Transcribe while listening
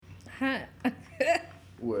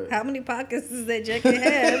What? How many pockets does that jacket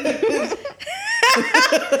have?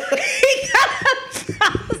 He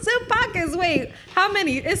got 1,000 pockets. Wait, how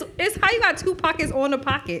many? It's how you got 2 pockets on a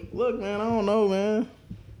pocket. Look, man, I don't know, man.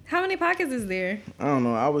 How many pockets is there? I don't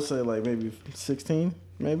know. I would say like maybe 16,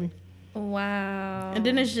 maybe. Wow. And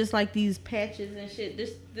then it's just like these patches and shit.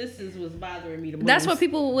 This is what's bothering me the most. That's what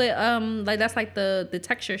people with like that's like the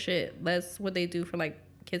texture shit. That's what they do for like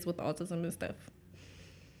kids with autism and stuff.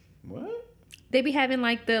 What? They be having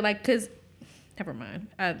like cause never mind.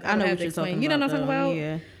 I know have what to you're explain. talking You know what I'm about, talking though. about?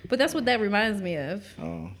 Yeah. But that's what that reminds me of.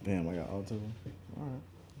 Oh, damn, I got autism. All right.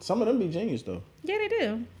 Some of them be genius though, Yeah, they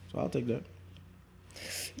do. so I'll take that.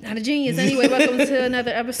 Not a genius. Anyway, welcome to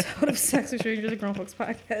another episode of Sex with Strangers, the Grown Folks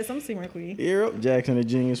Podcast. I'm Seymour Queen. Here up, Jackson the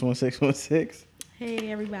Genius 1616. Hey,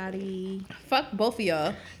 everybody. Fuck both of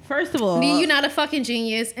y'all. First of all, You're not a fucking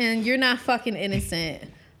genius and you're not fucking innocent.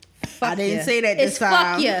 Fuck I didn't ya. say that this it's time.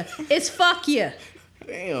 Fuck ya. It's fuck ya.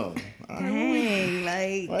 Damn. dang,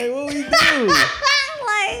 like, Like, what we do?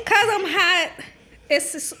 like, Cause I'm hot.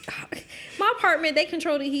 It's just, my apartment. They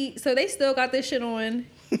control the heat, so they still got this shit on,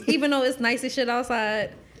 even though it's nice as shit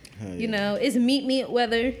outside. Hell You yeah. know, it's meat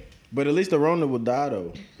weather. But at least the Rona will die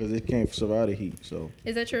though, because it can't survive the heat. So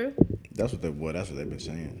Is that true? that's what they've been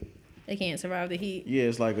saying. They can't survive the heat. Yeah,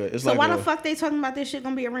 it's like a. It's so like why a, the fuck they talking about this shit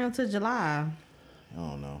gonna be around till July? I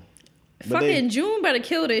don't know. But Fucking June better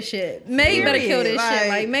kill this shit. May better kill this shit. Like-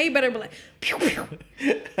 Like May better be like, pew, pew.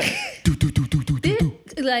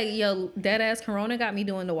 Like yo, that ass Corona got me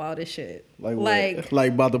doing the wildest shit. Like what?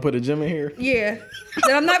 Like about to put a gym in here. Yeah.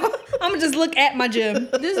 That I'm not gonna. I'm gonna just look at my gym.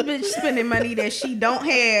 This bitch spending money that she don't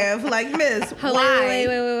have. Like, miss, Hello, why?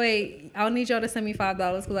 wait. I'll need y'all to send me $5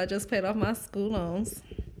 because I just paid off my school loans.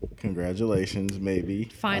 Congratulations, maybe.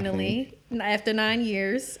 Finally, after 9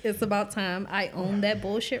 years, it's about time. I own that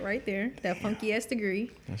bullshit right there. That funky ass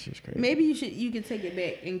degree. That's just crazy. Maybe you could take it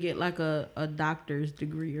back and get like a doctor's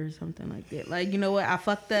degree or something like that. Like, you know what? I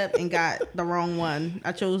fucked up and got the wrong one.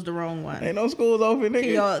 I chose the wrong one. Ain't no schools open,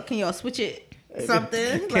 nigga. Can y'all switch it?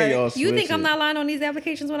 Something. Can y'all You think switch I'm it? not lying on these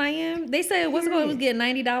applications when I am? They said what's it called was getting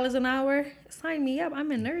 $90 an hour. Sign me up. I'm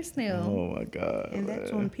a nurse now. Oh my god. And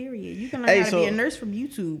that's on period. You can learn Hey, how to so- be a nurse from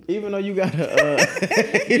YouTube. Even though you got a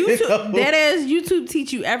YouTube, that ass YouTube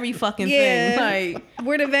teach you every fucking Yeah. thing. Like,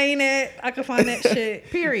 Where the vein at? I can find that shit.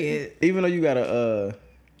 period. even though you got a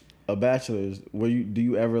bachelor's, do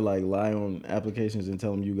you ever like lie on applications and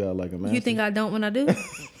tell them you got like a master's? You think I don't when I do?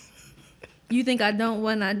 You think I don't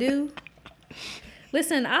when I do?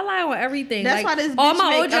 Listen, I lie on everything. That's like, why this all bitch my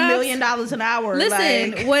make old $1 jobs- million an hour.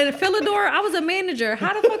 Listen, like, when Philidor, I was a manager.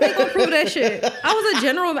 How the fuck they gonna prove that shit? I was a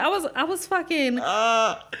general. I was fucking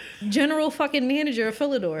general fucking manager of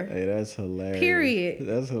Philidor. Hey, that's hilarious. Period.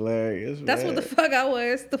 That's hilarious. That's what the fuck I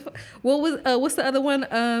was. What was what's the other one?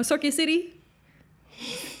 Circuit City.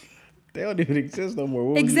 They don't even exist no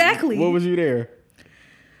more. Exactly. What was you there?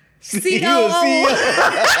 COO. You was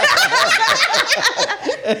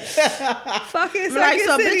Fucking Circuit like,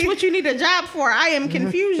 so City. bitch, what you need a job for? I am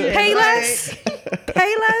confusion. Payless.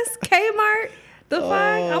 Payless. Kmart. The fuck?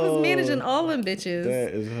 I was Oh, managing all them bitches.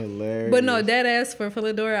 That is hilarious. But no, dead ass for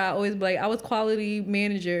Philidor, I always be like, I was quality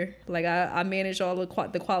manager. Like I managed all the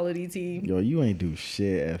quality team. Yo, you ain't do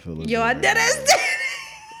shit at Philip. Yo, I dead ass did.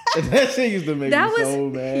 That shit used to make That me was so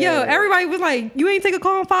mad. yo. Everybody was like, "You ain't take a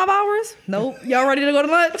call in 5 hours? Nope. Y'all ready to go to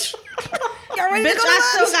lunch? Y'all ready Bitch, to go to I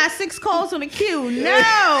lunch?" still got 6 calls on the queue.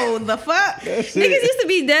 No, the fuck? That's Niggas it. used to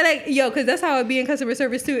be dead at yo, because that's how it be in customer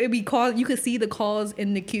service too. It'd be calls. You could see the calls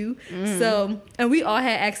in the queue. So, and we all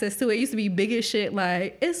had access to it. It used to be big as shit.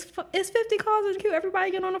 Like it's 50 calls in the queue.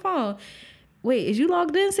 Everybody get on the phone. Wait, is you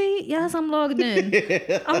logged in? See? Yes, I'm logged in.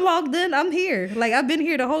 I'm logged in. I'm here. Like I've been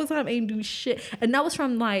here the whole time. Ain't do shit. And that was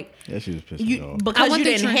from like That shit was pissing me off. I Because went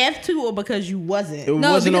you to didn't train- have to, or because you wasn't? It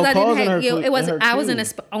no, wasn't because I calls didn't in have. her Yo, it was. in her I was in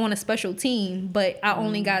queue. on a special team, but I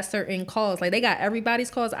only got certain calls. Like they got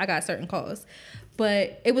everybody's calls. I got certain calls.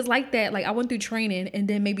 But it was like that. Like I went through training, and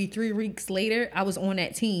then maybe 3 weeks later, I was on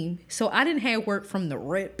that team. So I didn't have work from the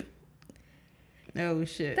rip. Oh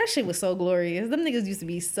shit! That shit was so glorious. Them niggas used to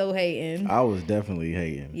be so hating. I was definitely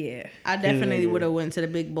hating. Yeah. I definitely would have went to the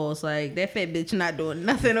big boss. Like that fat bitch not doing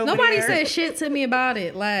nothing over Nobody there. said shit to me about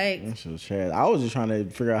it. Like, That shit was trash. I was just trying to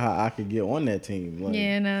figure out how I could get on that team. Like,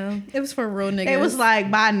 yeah, no. It was for real niggas. It was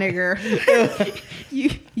like, bye, nigga.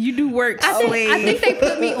 you do work. I slave. think they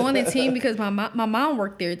put me on the team because my mom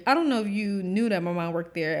worked there. I don't know if you knew that my mom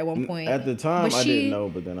worked there at one point. At the time, But I didn't know,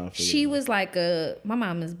 but then I figured. She was like my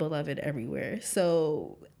mom is beloved everywhere.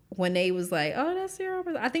 So when they was like, oh, that's your,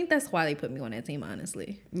 I think that's why they put me on that team,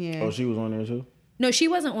 honestly. Yeah. Oh, she was on there too? No, she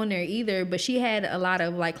wasn't on there either, but she had a lot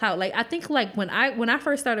of like clout. Like I think like when I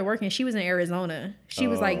first started working, she was in Arizona. She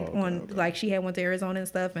was like she had went to Arizona and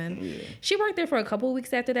stuff, and she worked there for a couple of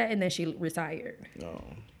weeks after that, and then she retired. No.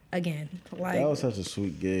 Again, like That was such a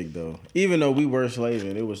sweet gig though. Even though we were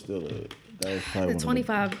slaving, it was still that was probably the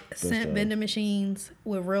 25-cent vending machines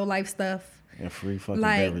with real life stuff. And free fucking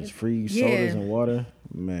Like, beverage, free yeah. sodas and water.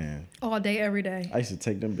 Man, All day, every day. I used to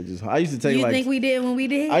take them bitches. I used to take You like think we did when we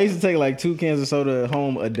did? I used to take like 2 cans of soda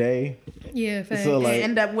home a day. Yeah, facts. So like,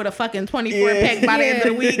 End up with a fucking 24 pack by the end of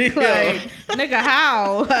the week. Yeah. Like, nigga,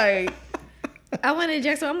 how? Like, I went to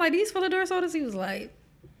Jackson. I'm like, these Philidor sodas. He was like,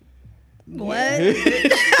 what?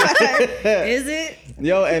 Is it?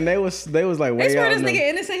 yo, and they was like way They swear out. this in nigga the,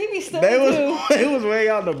 innocent. He be stuck they too. was way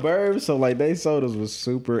out in the burbs. So like, they sodas was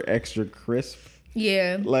super extra crisp.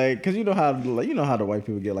 Yeah. Like, cause you know how the white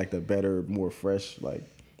people get like the better, more fresh like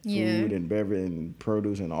food Yeah. and beverage and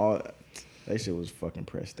produce and all. That shit was fucking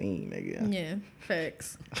pristine, nigga. Yeah,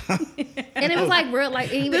 facts. And it was like real,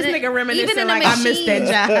 like even this nigga reminiscing even in the like I missed that machines.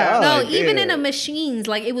 job. No, Like, even yeah. in the machines,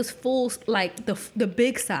 like it was full, like the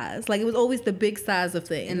big size. Like it was always the big size of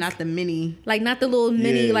things, And not the mini. like not the little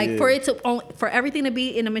mini. Yeah, like yeah. for everything to be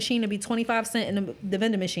in the machine to be 25 cent in the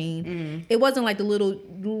vending machine. It wasn't like the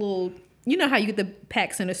little. You know how you get the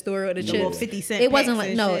packs in the store or the chips. little 50 cent It wasn't packs like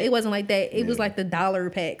and no, shit. it wasn't like that. It was like the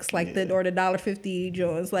dollar packs, like the or the $1.50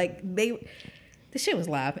 joints. Like the shit was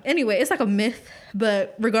live. Anyway, it's like a myth,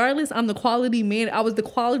 but regardless, I was the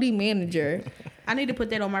quality manager. I need to put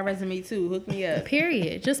that on my resume too. Hook me up.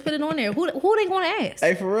 Period. Just put it on there. Who they gonna ask?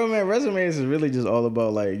 Hey, for real, man, resumes is really just all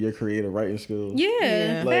about like your creative writing skills.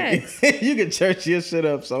 Yeah, Like facts. you can church your shit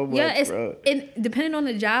up so much, Yeah, bro. and depending on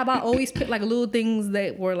the job, I always put like little things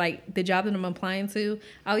that were like the job that I'm applying to.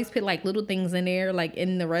 I always put like little things in there, like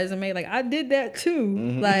in the resume. Like I did that too.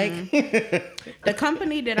 Mm-hmm. Like The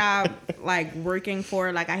company that I'm like working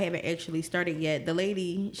for, like I haven't actually started yet. The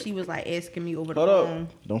lady, she was like asking me over the Hold phone. up,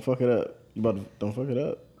 don't fuck it up. Don't fuck it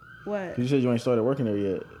up. What? You said you ain't started working there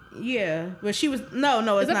yet. Yeah, but she was no,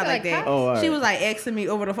 it's that not like like that. Oh, all She right. was like asking me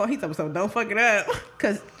over the phone. He told me, "So don't fuck it up,"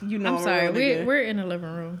 because you know. I'm sorry, a real nigga. we're in the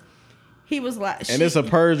living room. He was like, And it's a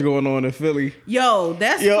purge going on in Philly. yo,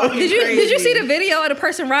 that's Yo. fucking Did you crazy. see the video of the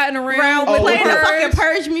person riding around round with Oh, playing the Purge. fucking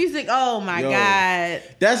purge music? Oh my Yo. god.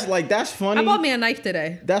 That's funny. I bought me a knife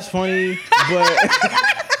today. That's funny, but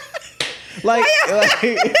like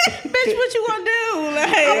Bitch, what you gonna do?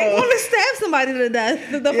 Like, I want to stab somebody to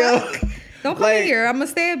death. The Yo. fuck? Don't come Like- in here. I'm gonna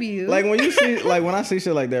stab you. like when I see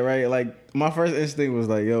shit like that, right? Like my first instinct was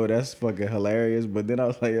like, yo, that's fucking hilarious. But then I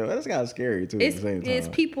was like, yo, that's kind of scary too. it's at the same time. it's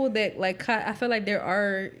people that like. I feel like there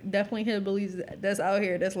are definitely hillbillies that's out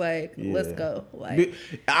here that's like, let's Yeah. go. Like,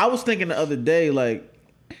 I was thinking the other day, like,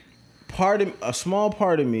 a small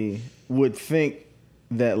part of me would think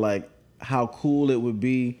that like how cool it would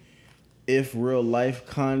be if real life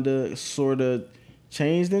kinda sorta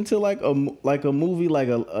changed into like a movie, like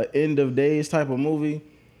a end of days type of movie.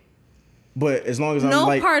 But as long as I'm no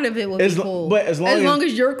like, part of it would as be lo- cool. but as long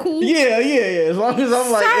as- you're cool. yeah. As long as I'm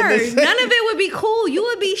like, in Sir, this- none of it would be cool. You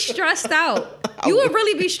would be stressed out. You would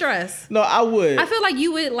really be stressed. No, I would. I feel like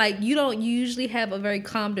you would like you don't usually have a very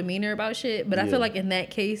calm demeanor about shit, but I Yeah. feel like in that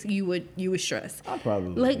case you would stress. I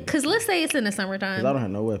probably Like, cause let's say it's in the summertime. 'Cause I don't have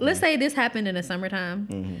no weapon. Let's say this happened in the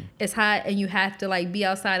summertime. It's hot and you have to like be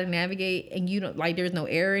outside and navigate, and you don't like there's no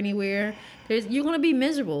air anywhere. You're gonna be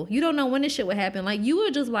miserable. You don't know when this shit would happen. Like you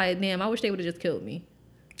would just like, damn, I wish they would have just killed me.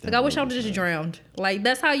 Like I wish I would have just drowned. Like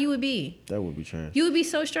that's how you would be. that would be trash. You would be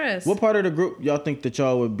so stressed. What part of the group y'all think that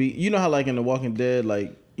y'all would be? You know how like in The Walking Dead,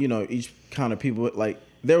 like, you know, each kind of people, like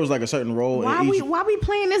there was like a certain role Why in each. we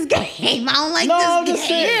playing this game? I don't like No, I'm this just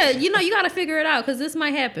game. saying. Yeah, you know you gotta figure it out because this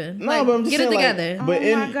might happen. No, Like, but I'm just get it saying, together. Like, but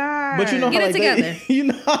Oh my God. But you know Get how it like, together. you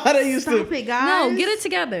know how they used Stop to. it, guys. No, get it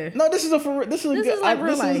together. No, this is a This is like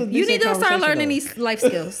real life. You need to start learning these life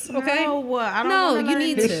skills, okay? No, I don't No, wanna you learn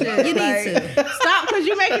need this to. shit. You need Like, to. Stop, because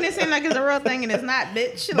you're making it seem like it's a real thing and it's not,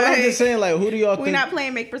 bitch. But I'm Like, just saying, like, who do y'all we're think? not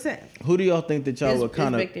playing make pretend. Who do y'all think that y'all would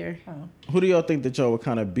kind of? It's Victor. Who do y'all think that y'all would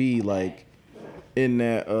kind of be like in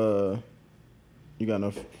that? You got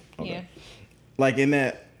enough? Okay. Yeah. Like in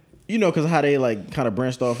that, you know, because how they like kind of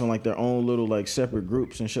branched off in like their own little like separate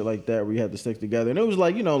groups and shit like that, where you had to stick together. And it was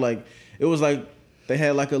like, you know, like it was like they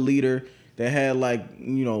had like a leader, they had like,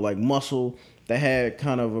 you know, like muscle. They had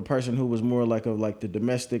kind of a person who was more like the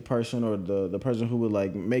domestic person, or the person who would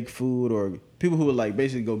like make food, or people who would like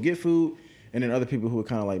basically go get food, and then other people who would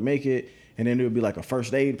kind of like make it, and then there would be like a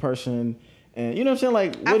first aid person. And you know what I'm saying?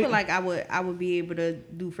 Like, I feel like I would be able to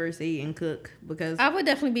do first aid and cook because I would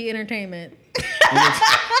definitely be entertainment.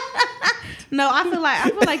 no, I feel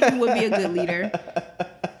like you would be a good leader.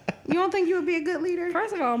 You don't think you would be a good leader?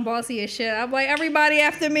 First of all, I'm bossy as shit. I'm like, everybody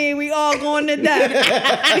after me, we all going to death.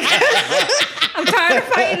 I'm tired of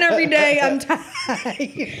fighting every day. I'm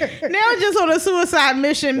tired. Now just on a suicide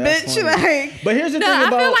mission, That's bitch. funny. Like, But here's the thing I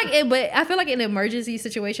about feel like it, but I feel like in emergency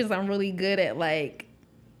situations, I'm really good at like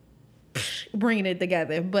bringing it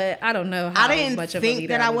together. But I don't know how I didn't much of a think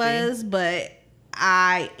leader that I would be. was, but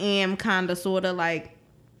I am kind of sort of like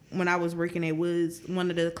when I was working at Woods, one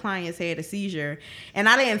of the clients had a seizure, and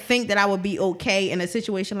I didn't think that I would be okay in a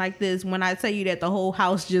situation like this. When I tell you that the whole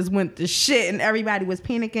house just went to shit and everybody was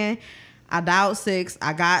panicking, I dialed 6.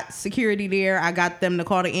 I got security there. I got them to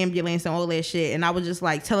call the ambulance and all that shit. And I was just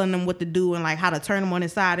like telling them what to do and like how to turn him on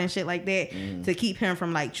his side and shit like that to keep him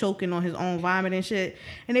from like choking on his own vomit and shit.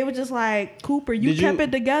 And they were just like, Cooper, you kept it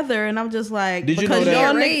together. And I'm just like, Did you know because that-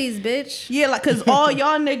 y'all Raised, bitch. yeah, like, cause all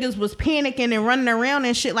y'all niggas was panicking and running around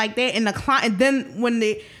and shit like that. And the client, then when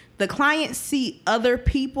the clients see other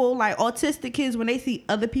people, like autistic kids, when they see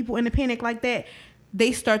other people in a panic like that,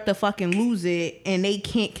 they start to fucking lose it and they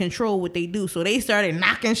can't control what they do. So they started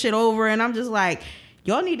knocking shit over, and I'm just like,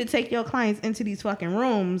 y'all need to take your clients into these fucking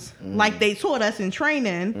rooms like they taught us in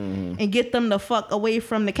training and get them the fuck away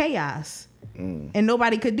from the chaos. And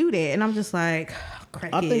nobody could do that. And I'm just like,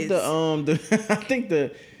 crackheads. I think I think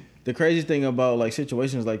the crazy thing about like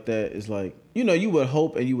situations like that is like, you know, you would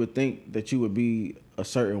hope and you would think that you would be a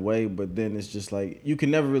certain way, but then it's just like you can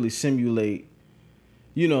never really simulate,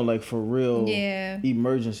 you know, like for real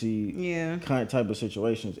emergency kind of type of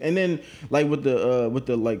situations. And then like with the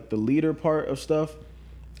like the leader part of stuff,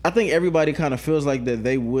 I think everybody kind of feels like that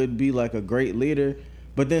they would be like a great leader,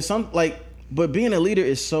 but then but being a leader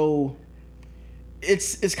is so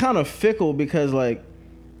it's kind of fickle because like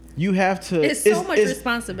you have to It's so much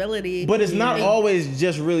responsibility. But it's not always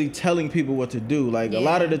just really telling people what to do. Like a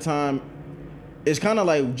lot of the time it's kind of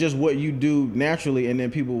like just what you do naturally, and then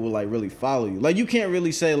people will like really follow you. Like you can't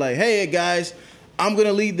really say like, hey guys, I'm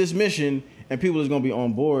gonna lead this mission and people is gonna be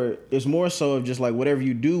on board. It's more so of just like whatever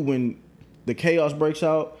you do when the chaos breaks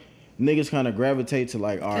out, niggas kind of gravitate to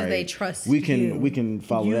like, all right, they trust we can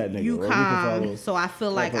follow that nigga. You or we can calm, follow so I feel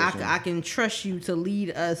like person. I can trust you to lead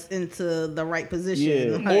us into the right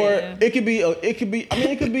position. Yeah, Like, or it could be. I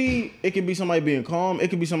mean, it could be somebody being calm. It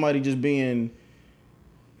could be somebody just being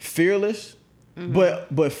fearless,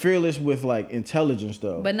 but fearless with like intelligence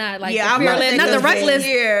though. But not like Yeah, the fearless, not the reckless.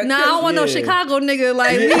 Yeah, Nah, I don't want no Chicago nigga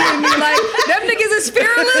like leading me. Like them niggas is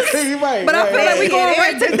fearless. Right, But I feel like we going Yeah,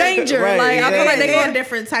 right to danger. Right, Like I feel like they they're a going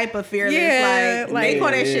different type of fearless. Yeah, like like- they call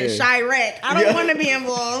that shit Yeah. Chirac. I don't want to be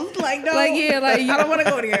involved. Like no, like I don't want to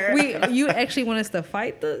go there. You actually want us to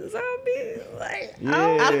fight the zombie? Like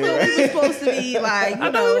I thought we were supposed to be like.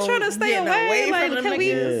 I thought we was trying to stay getting away. Like from them can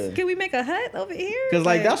niggas. we make a hut over here? Cause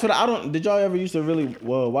like that's what I don't. Did y'all ever used to really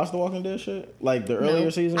watch the Walking Dead shit? Like the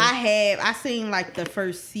earlier seasons? I seen like the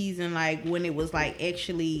first season, like when it was like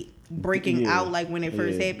actually breaking Yeah. out, like when it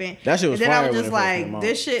first Yeah. happened. That shit was and then I fire was when just it first came like, out.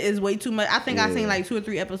 this shit is way too much. I think I Yeah. seen like 2 or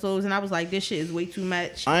 3 episodes, and I was like, this shit is way too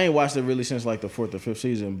much. I ain't watched it really since like the 4th or 5th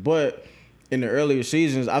season, but in the earlier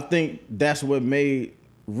seasons, I think that's what made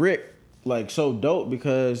Rick like so dope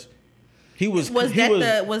because he was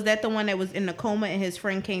that the one that was in the coma and his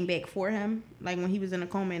friend came back for him, like when he was in a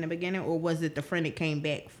coma in the beginning, or was it the friend that came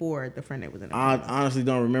back for the friend that was in the I coma? honestly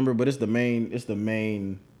don't remember, but it's the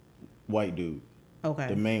main white dude. Okay,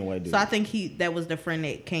 The main white dude. So I think that was the friend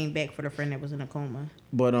that came back for the friend that was in a coma.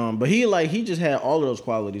 But he just had all of those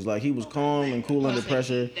qualities. Like he was calm and cool under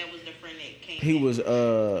pressure. That was the friend that came. He was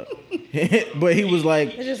but he was like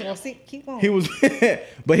It's just gonna keep going. he was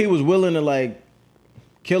but he was willing to like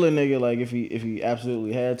kill a nigga like if he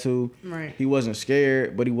absolutely had to. Right. He wasn't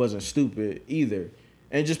scared, but he wasn't stupid either.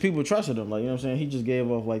 And just people trusted him. Like, you know what I'm saying? He just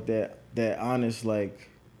gave off like that honest, like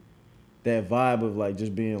that vibe of like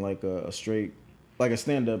just being like a straight, like a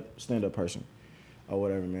stand up person or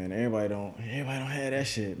whatever, man. Everybody don't have that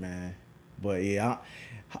shit, man. But yeah,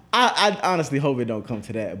 I honestly hope it don't come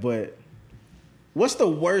to that. But what's the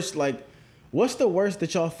worst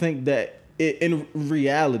that y'all think that in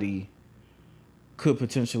reality could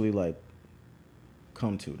potentially like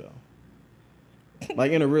come to though?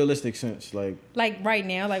 Like in a realistic sense, like right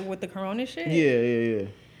now, like with the corona shit. yeah.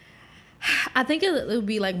 I think it would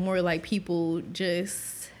be like more like people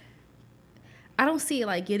just. I don't see it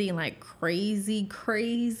like getting like crazy,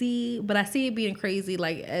 but I see it being crazy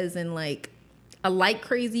like as in like a light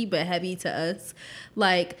crazy but heavy to us,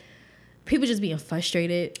 like people just being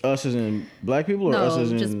frustrated. Us as in black people or us No,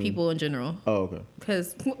 as in just people in general. Oh, okay.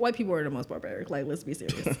 Because white people are the most barbaric. Like, let's be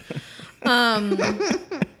serious.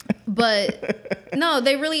 But no,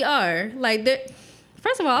 they really are. Like,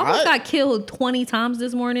 First of all, I almost got killed 20 times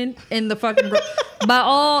this morning in the fucking by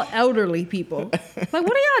all elderly people. Like,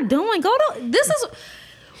 what are y'all doing?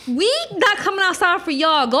 We not coming outside for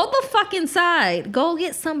y'all. Go the fuck inside. Go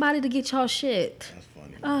get somebody to get y'all shit. That's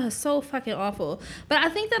funny. So fucking awful. But I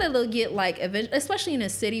think that it'll get like, especially in a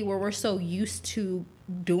city where we're so used to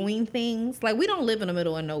doing things. Like, we don't live in the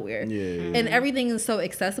middle of nowhere. Yeah. And everything is so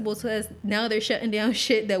accessible to us. Now they're shutting down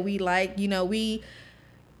shit that we like. You know, with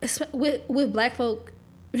black folk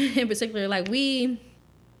in particular, like we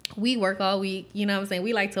work all week, you know what I'm saying?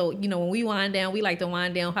 We like to, you know, when we wind down, we like to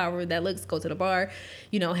wind down however that looks, go to the bar,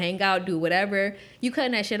 you know, hang out, do whatever. You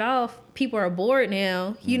cutting that shit off, people are bored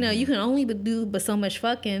now. You know, you can only do but so much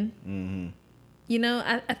fucking. Mm-hmm. You know,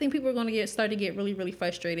 I think people are going to start to get really, really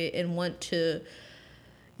frustrated and want to,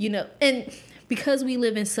 you know, and because we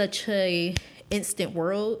live in such a instant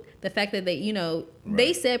world, the fact that they, you know,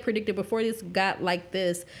 they said predicted before this got like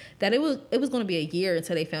this, that it was going to be a year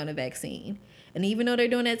until they found a vaccine. And even though they're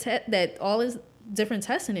doing that all this different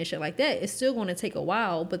testing and shit like that, it's still going to take a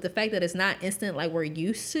while. But the fact that it's not instant like we're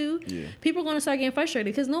used to, people are going to start getting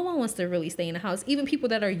frustrated because no one wants to really stay in the house. Even people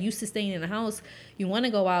that are used to staying in the house, you want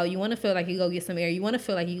to go out, you want to feel like you go get some air, you want to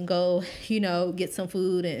feel like you can go, you know, get some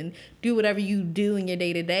food and do whatever you do in your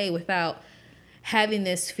day to day without having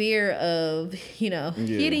this fear of, you know,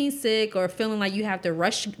 getting sick or feeling like you have to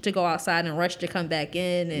rush to go outside and rush to come back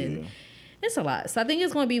in. And it's a lot. So I think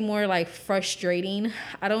it's going to be more like frustrating.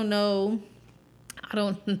 I don't know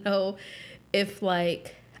if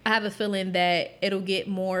like, I have a feeling that it'll get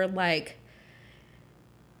more like,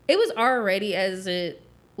 it was already as it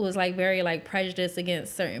was like very like prejudice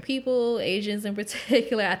against certain people, Asians in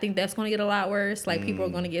particular. I think that's going to get a lot worse. Like people are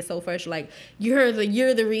going to get so frustrated, like you're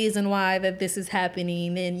the reason why that this is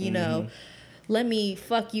happening, and you know, let me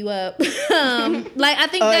fuck you up. Like I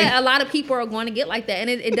think that a lot of people are going to get like that, and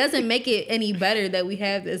it doesn't make it any better that we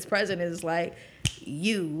have this president is like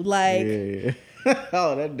you like. Yeah.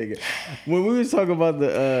 Oh, that nigga. When we was talking about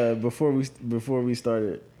the before we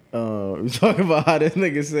started, we was talking about how this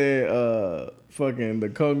nigga said fucking the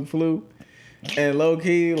Kung flu, and low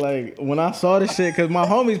key like when I saw this shit, cause my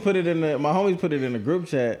homies put it in the group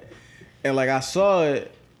chat, and like I saw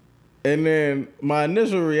it, and then my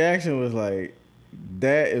initial reaction was like,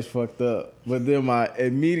 that is fucked up, but then my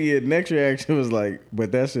immediate next reaction was like,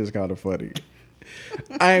 but that shit's kind of funny.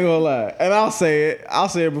 I ain't gonna lie, and I'll say it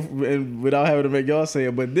without having to make y'all say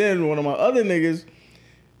it. But then one of my other niggas,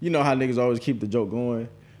 you know how niggas always keep the joke going.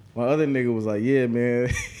 My other nigga was like, yeah, man,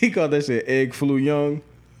 he called that shit egg flu young.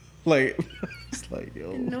 Like, it's like,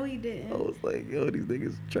 yo. No, he didn't. I was like, yo, these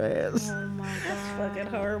niggas trash. Oh my god, that's fucking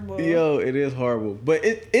horrible. Yo, it is horrible. But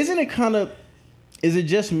isn't it kind of? Is it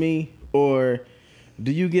just me, or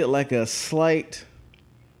do you get like a slight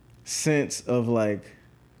sense of like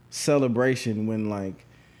celebration when like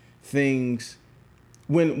things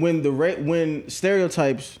when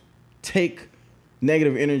stereotypes take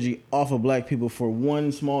negative energy off of black people for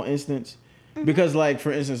one small instance? Because like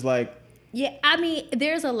for instance, like, yeah, I mean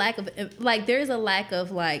there's a lack of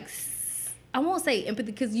like I won't say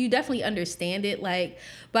empathy because you definitely understand it, like,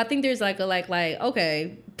 but I think there's like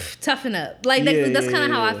okay, toughen up, like that's kind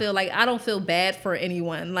of how I feel. Like I don't feel bad for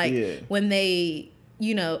anyone, like when they,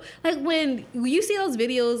 you know, like when you see those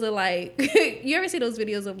videos of like, you ever see those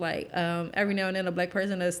videos of like, every now and then a black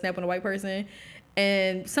person is snapping a white person,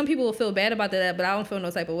 and some people will feel bad about that, but I don't feel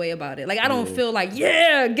no type of way about it. Like I don't feel like,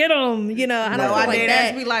 yeah, get them, you know. I don't feel like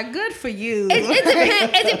that. Be like, good for you.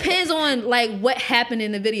 It depends on like what happened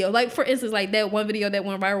in the video. Like for instance, like that one video that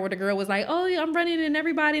went viral where the girl was like, oh yeah, I'm running in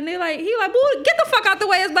everybody, and he like, boy, get the fuck out the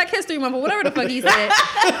way, it's Black History Month, or whatever the fuck he said.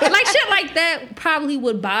 Like shit like that probably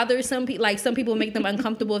would bother some people. Like some people make them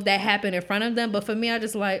uncomfortable if that happened in front of them. But for me, I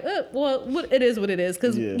just like, well, it is what it is,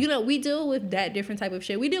 because you know we deal with that different type of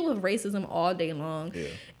shit. We deal with racism all day long.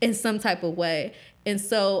 In some type of way, and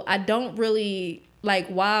so I don't really like,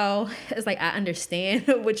 while it's like I understand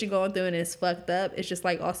what you're going through and it's fucked up, it's just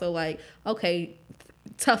like also like, okay,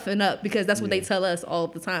 toughen up, because that's what they tell us all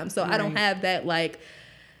the time. So I don't have that, like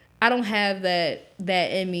I don't have that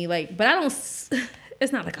in me, like, but I don't,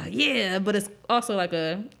 it's not like a yeah, but it's also like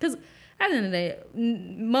a, because at the end of the day,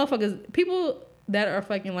 motherfuckers, people that are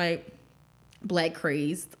fucking like black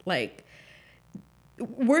crazed, like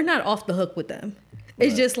we're not off the hook with them.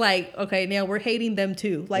 It's just like, okay, now we're hating them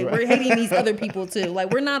too. Like we're hating these other people too. Like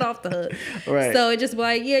we're not off the hook. Right. So it just be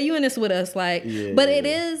like, yeah, you in this with us. Like, but it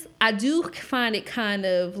is, I do find it kind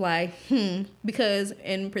of like, because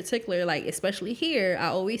in particular, like especially here, I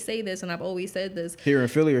always say this, and I've always said this. Here in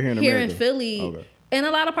Philly or here in America? Here in Philly, in a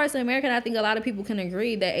lot of parts of America, and I think a lot of people can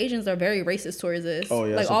agree that Asians are very racist towards us. Oh,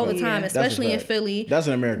 yeah, like all the time, Yeah. especially in fact. Philly. That's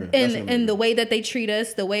in America. And the way that they treat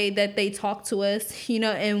us, the way that they talk to us, you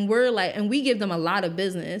know, and we're like, and we give them a lot of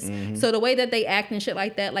business. Mm-hmm. So the way that they act and shit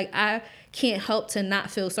like that, like I can't help to not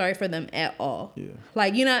feel sorry for them at all. Yeah.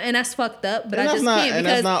 Like, you know, and that's fucked up, but And I that's just not- can't and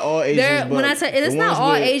because that's not all Asians, they're- when but I say it's the not ones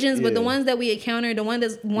all with- Asians, but the yeah. ones that we encounter,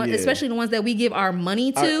 Yeah. especially the ones that we give our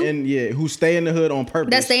money to. Who stay in the hood on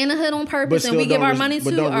purpose. That stay in the hood on purpose and still we give don't our res- money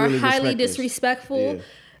but to don't are really highly respect us. disrespectful.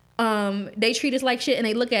 Yeah. They treat us like shit and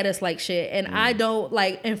they look at us like shit. And I don't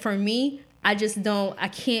like, and for me, I just don't, I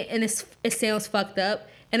can't, and it sounds fucked up.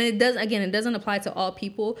 And it doesn't apply to all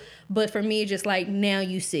people. But for me, just like, now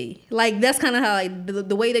you see. Like, that's kind of how, like,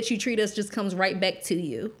 the way that you treat us just comes right back to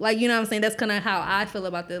you. Like, you know what I'm saying? That's kind of how I feel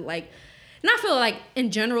about the, like, not feel like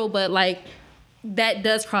in general, but like, that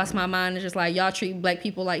does cross my mind. It's just like, y'all treat black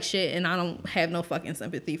people like shit and I don't have no fucking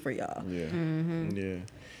sympathy for y'all. Yeah. Yeah.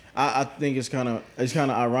 I think it's kind of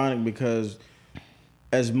ironic because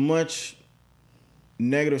as much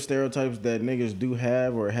negative stereotypes that niggas do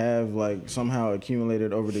have or have like somehow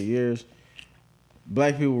accumulated over the years,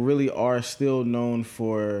 black people really are still known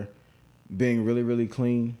for being really, really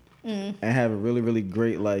clean and having really, really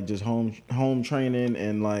great like just home training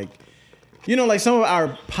and like, you know, like some of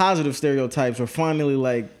our positive stereotypes are finally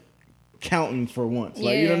like counting for once.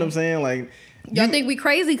 Like, you know what I'm saying? Like, Y'all think we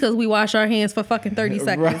crazy because we wash our hands for fucking 30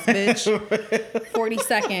 seconds, Right. bitch. 40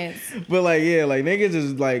 seconds. but like, yeah, like niggas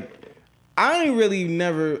is like, I ain't really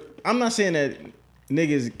never, I'm not saying that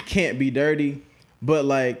niggas can't be dirty, but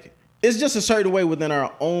like, it's just a certain way within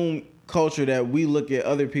our own culture that we look at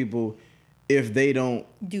other people if they don't.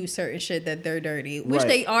 Do certain shit that they're dirty, which Right.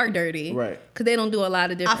 they are dirty. Right. Because they don't do a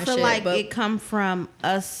lot of different I feel shit. like but it come from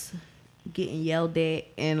us getting yelled at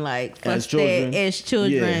and like As fucked children. at as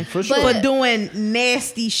children Yeah, for sure. for doing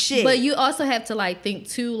nasty shit. But you also have to like think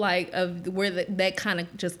too, like of where that kind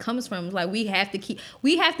of just comes from. Like we have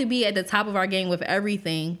to be at the top of our game with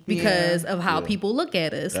everything because of how Yeah. people look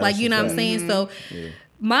at us. That's like you a know what I'm fact. saying. So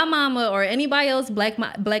my mama or anybody else black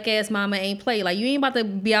ass mama ain't play. Like you ain't about to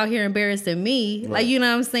be out here embarrassing me. Right. Like you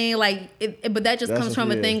know what I'm saying. Like but that just That's comes a-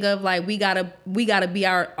 from a yeah. thing of like we gotta be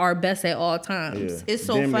our best at all times. Yeah. it's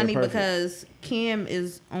so Damn near funny perfect. because Kim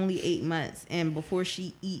is only 8 months, and before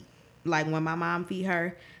she eat, like when my mom feed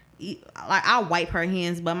her, like I wipe her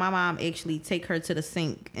hands, but my mom actually take her to the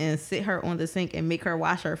sink and sit her on the sink and make her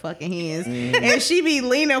wash her fucking hands, and she be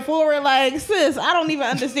leaning forward like, sis, I don't even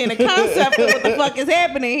understand the concept of what the fuck is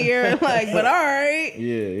happening here. Like, but all right.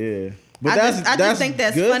 Yeah. But I just think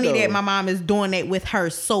that's good, funny though. that my mom is doing that with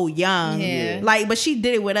her so young. Yeah. Like, but she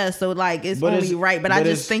did it with us, so like it's But only it's- right. But but I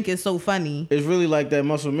it's- just think it's so funny. It's really like that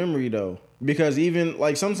muscle memory though, because even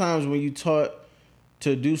like sometimes when you taught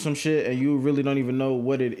to do some shit and you really don't even know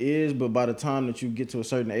what it is, but by the time that you get to a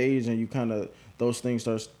certain age and you kind of those things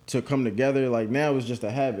start to come together, like now it's just a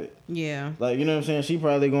habit. Yeah. Like, you know what I'm saying? She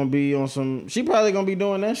probably gonna be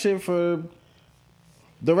doing that shit for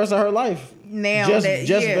the rest of her life. Now just that-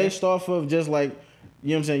 just yeah. based off of just like, you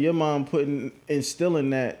know what I'm saying, your mom instilling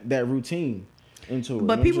that routine into it.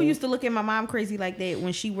 But people used to look at my mom crazy like that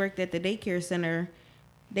when she worked at the daycare center.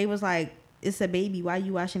 They was like, "It's a baby. Why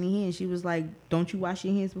you washing your hands?" She was like, "Don't you wash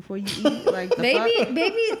your hands before you eat?" Like, the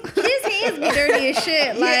fuck? kids' hands be dirty as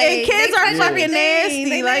shit. Like Yeah, and kids they are touch fucking everything. nasty.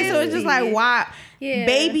 They Like, so it's just nasty. like, why? Yeah.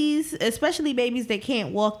 Babies, especially babies that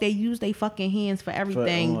can't walk, they use their fucking hands for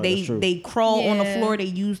everything. that's true. They crawl on the Yeah. floor. They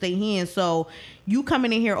use their hands. So you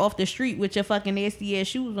coming in here off the street with your fucking nasty ass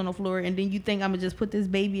shoes on the floor, and then you think I'm gonna just put this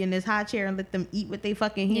baby in this high chair and let them eat with their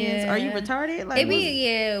fucking hands? Yeah. Are you retarded? Like, It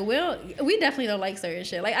be, we definitely don't like certain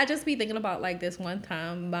shit. Like I just be thinking about like this one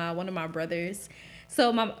time one of my brothers.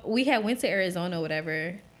 So we had went to Arizona or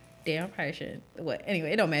whatever. Damn, I probably should. What?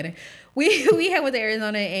 Anyway, it don't matter. We had went to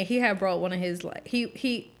Arizona and he had brought one of his like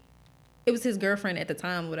it was his girlfriend at the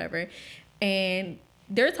time, whatever. And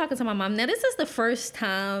they're talking to my mom. Now this is the first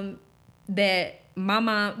time that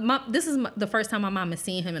the first time my mom has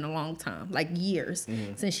seen him in a long time, like years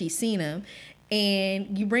since she's seen him.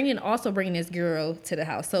 And you also bringing this girl to the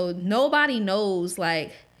house, so nobody knows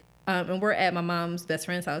like, and we're at my mom's best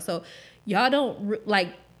friend's house, so y'all don't like,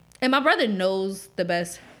 and my brother knows the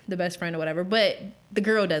best friend or whatever, but the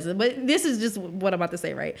girl doesn't. But this is just what I'm about to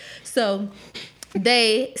say, right? So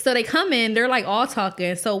they come in, they're like all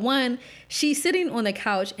talking. So she's sitting on the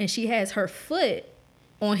couch and she has her foot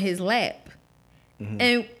on his lap.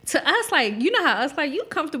 And to us, like, you know how us, like, you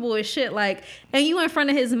comfortable as shit, like, and you in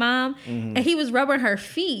front of his mom, and he was rubbing her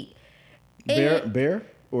feet. Bear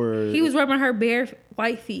or He was rubbing her bare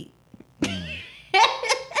white feet.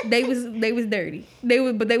 they was dirty. They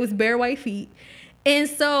was bare white feet. And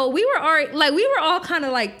so we were all kind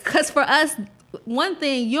of like, cause for us, one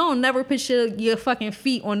thing, you don't never put your fucking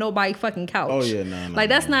feet on nobody's fucking couch. Oh yeah, no. Like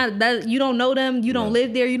that's not that, you don't know them, you don't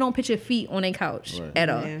live there, you don't put your feet on a couch at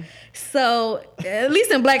all. Yeah. So at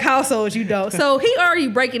least in black households you don't. So he already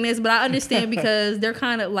breaking this, but I understand because they're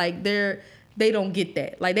kind of like they don't get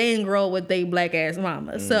that. Like they didn't grow up with they black ass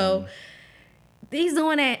mama. So he's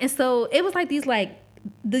doing that, and so it was like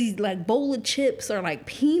these bowl of chips or like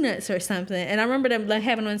peanuts or something. And I remember them like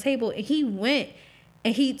having on the table, and he went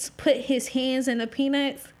and he put his hands in the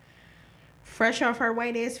peanuts. Fresh off her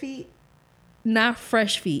white ass feet? Not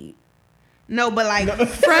fresh feet. No, but like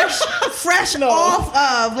fresh off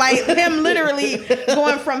of like him literally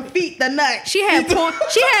going from feet to nuts. She had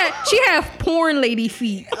porn lady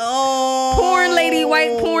feet. Oh,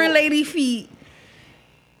 White porn lady feet.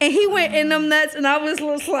 And he went in them nuts, and I was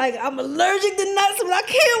just like, I'm allergic to nuts, but I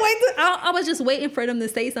can't wait to. I was just waiting for them to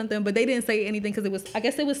say something, but they didn't say anything because I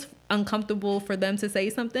guess it was uncomfortable for them to say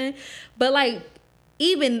something. But like,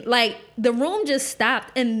 even like the room just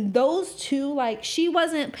stopped, and those two, like, she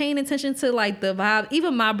wasn't paying attention to like the vibe.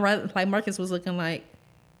 Even my brother, like Marcus, was looking like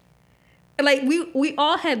we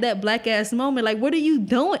all had that black ass moment. Like, what are you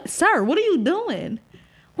doing, sir? What are you doing?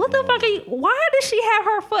 What the fuck are you? Why did she have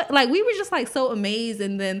her foot? Like, we were just like so amazed,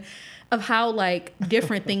 and then of how like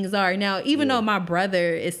different things are now. Even though my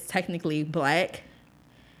brother is technically black,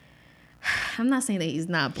 I'm not saying that he's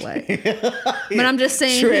not black, but I'm just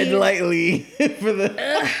saying tread lightly for the.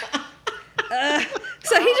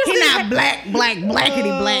 So he not blackety black.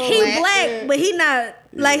 He black, but he not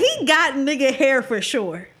like he got nigga hair for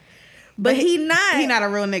sure, but he not a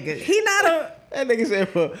real nigga. He not a. That nigga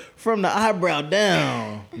said from the eyebrow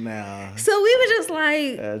down. Nah. So we were just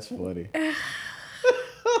like, that's funny.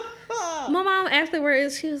 My mom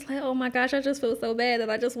afterwards, she was like, oh my gosh, I just feel so bad that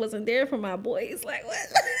I just wasn't there for my boys. Like, what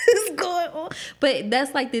is going on? But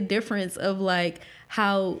that's like the difference of like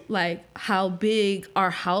how big our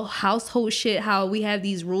household shit, how we have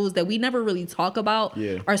these rules that we never really talk about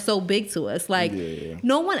are so big to us. Like,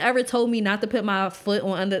 no one ever told me not to put my foot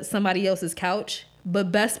on under somebody else's couch.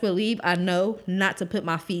 But best believe I know not to put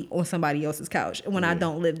my feet on somebody else's couch when I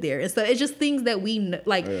don't live there. And so it's just things that we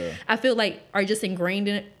like. I feel like are just ingrained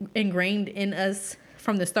in us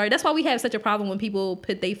from the start. That's why we have such a problem when people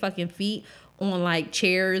put their fucking feet on like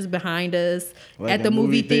chairs behind us like at the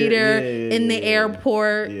movie theater, in the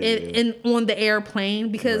airport, in on the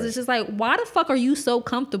airplane, because it's just like, why the fuck are you so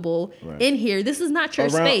comfortable in here? This is not your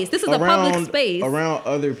space. This is a public space around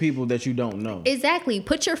other people that you don't know. Exactly.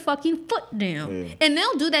 Put your fucking foot down, and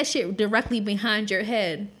they'll do that shit directly behind your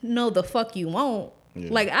head. No, the fuck you won't.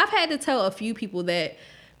 Like, I've had to tell a few people that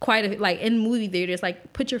like in movie theaters,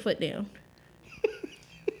 like, put your foot down.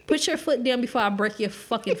 Put your foot down before I break your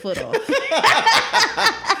fucking foot off. Put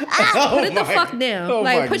it the fuck down.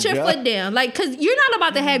 Like, put your foot down. Like, because you're not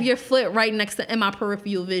about to have your foot right next to in my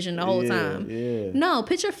peripheral vision the whole time. No,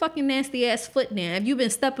 put your fucking nasty ass foot down. If you've been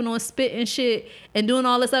stepping on spit and shit and doing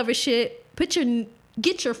all this other shit,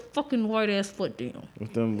 get your fucking white ass foot down.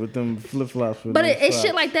 With them flip flops. But it's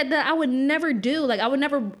shit like that I would never do. Like, I would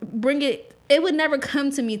never bring it. It would never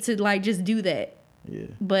come to me to like just do that. Yeah.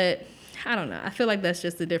 But I don't know. I feel like that's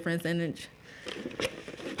just the difference in it.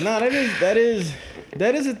 No, that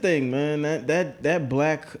is a thing, man. That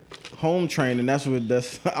black home training. That's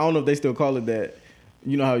I don't know if they still call it that.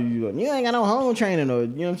 You know how you ain't got no home training, or you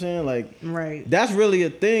know what I'm saying? Like, right. That's really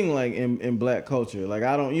a thing, like in black culture. Like,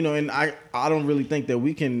 I don't, and I don't really think that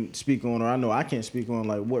we can speak on, or I know I can't speak on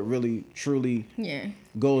like what really truly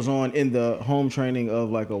goes on in the home training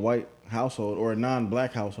of like a white household or a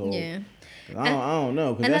non-black household. Yeah. I don't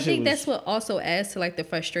know. And I think that's what also adds to like the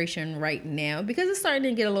frustration right now, because it's starting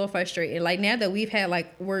to get a little frustrating. Like, now that we've had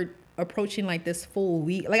we're approaching like this full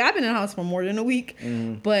week. Like, I've been in the house for more than a week,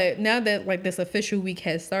 but now that like this official week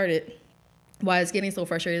has started, why it's getting so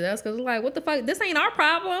frustrated us, because like, what the fuck? This ain't our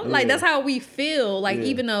problem. Like, that's how we feel. Like,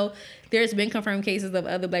 even though there's been confirmed cases of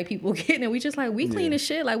other black people getting it, we just like, we clean as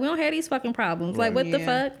shit. Like, we don't have these fucking problems. Like, what the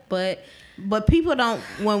fuck? But people don't.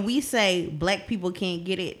 When we say black people can't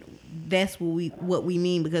get it, that's what we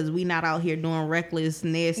mean, because we not out here doing reckless,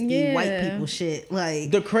 nasty white people shit.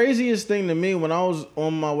 Like, the craziest thing to me when I was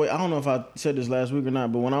on my way, I don't know if I said this last week or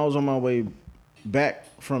not, but when I was on my way back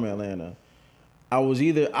from Atlanta,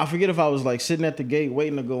 I forget if I was like sitting at the gate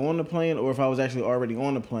waiting to go on the plane, or if I was actually already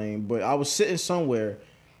on the plane, but I was sitting somewhere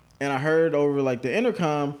and I heard over like the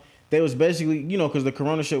intercom, they was basically, because the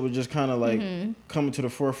corona shit was just kind of like coming to the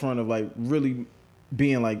forefront of like really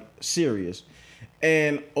being like serious.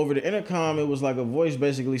 And over the intercom, it was like a voice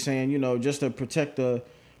basically saying, just to protect the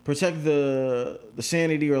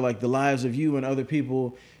sanity or like the lives of you and other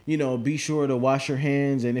people be sure to wash your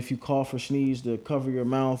hands, and if you cough or sneeze, to cover your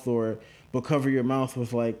mouth, but cover your mouth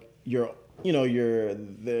with like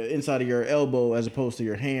the inside of your elbow as opposed to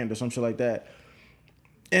your hand or some shit like that.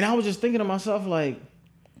 And I was just thinking to myself, like,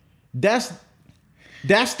 that's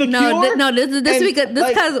the cure.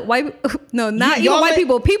 Because white, not even y'all white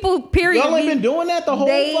people. People, period. Y'all ain't been doing that the whole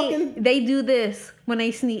fucking. They do this when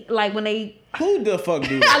they sneeze, like when they. Who the fuck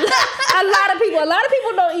do that? A lot of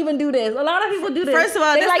people don't even do this. A lot of people do this. First of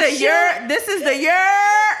all, this is the year.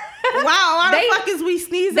 Wow, why the fuck is we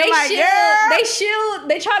sneezing like yeah?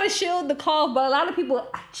 They try to shield the cough, but a lot of people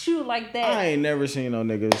chew like that. I ain't never seen no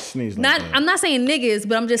niggas sneeze like that. I'm not saying niggas,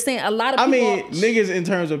 but I'm just saying a lot of people. I mean, niggas in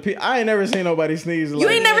terms of people. I ain't never seen nobody sneeze like You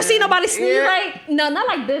ain't never seen nobody sneeze yeah. like, no, not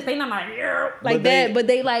like this. They not like that, but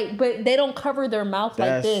they don't cover their mouth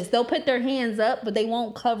like this. They'll put their hands up, but they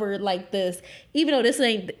won't cover it like this. Even though this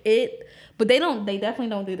ain't it, but they definitely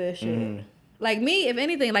don't do this shit. Mm-hmm. Like me, if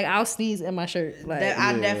anything, like I'll sneeze in my shirt. Like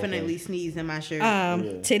I definitely sneeze in my shirt.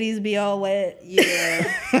 Titties be all wet. Yeah.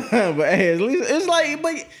 But hey, at least it's like,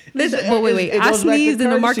 but wait. I sneezed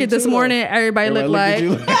in the market this morning. Everybody looked like. I'm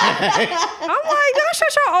like, y'all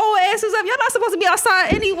shut your old asses up. Y'all not supposed to be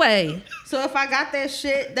outside anyway. So if I got that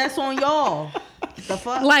shit, that's on y'all. The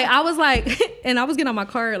fuck? Like I was like, and I was getting on my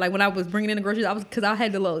car. Like when I was bringing in the groceries, because I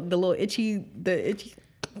had the little itchy.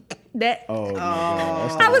 That oh my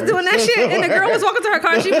God, I was doing that shit, and the girl was walking to her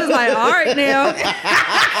car, and she was like, "All right, now."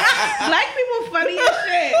 Black people funny as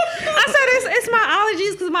shit. I said it's my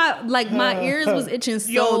allergies because my ears was itching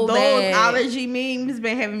so bad. Those allergy memes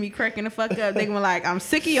been having me cracking the fuck up. They were like, "I'm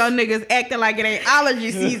sick of y'all niggas acting like it ain't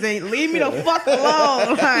allergy season. Leave me the fuck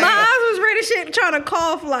alone." Like, my eyes was red as shit, trying to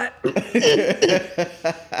cough like.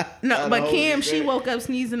 No, but Kim, she woke up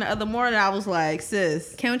sneezing the other morning. I was like,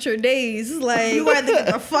 "Sis, count your days." Like you had to get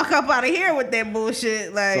the fuck up out of here with that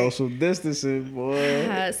bullshit. Like social distancing,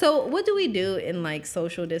 boy. So what do we do in like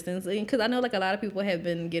social distancing? Because I know like a lot of people have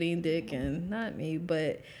been getting dick, and not me,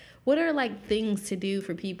 but what are like things to do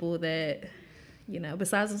for people that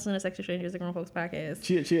besides listening to Sex Strangers, the Grown Folks podcast,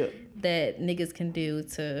 chill, that niggas can do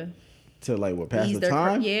to like what pass the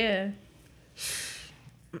time? Yeah.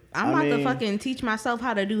 I'm about to fucking teach myself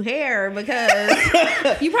how to do hair because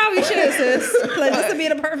you probably should, sis. Like this would be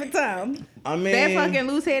the perfect time. I mean, that fucking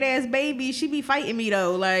loose head ass baby, she be fighting me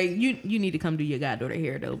though. Like you need to come do your goddaughter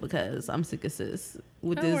hair though because I'm sick of sis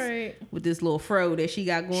with this little fro that she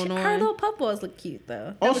got going on. Her little puff balls look cute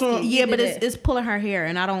though. Also, yeah, but it's pulling her hair,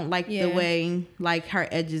 and I don't like the way like her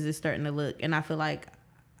edges is starting to look, and I feel like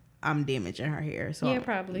I'm damaging her hair. So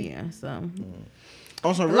probably. Yeah, so.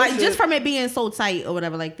 Also, like just from it being so tight or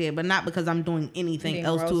whatever like that, but not because I'm doing anything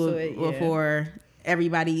else to it or for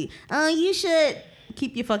everybody. You should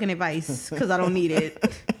keep your fucking advice because I don't need it.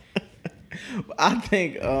 I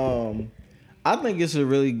think it's a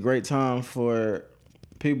really great time for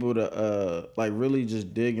people to like really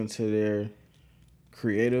just dig into their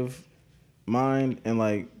creative mind and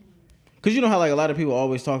like, cause you know how like a lot of people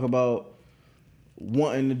always talk about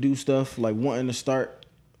wanting to do stuff, like wanting to start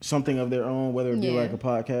something of their own, whether it be like a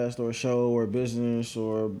podcast or a show or a business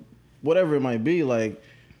or whatever it might be. Like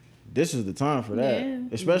this is the time for that,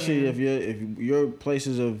 especially if your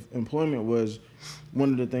places of employment was one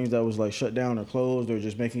of the things that was like shut down or closed or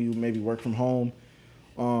just making you maybe work from home.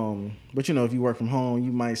 But if you work from home,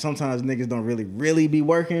 you might sometimes niggas don't really be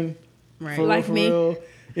working, right? For like me. real.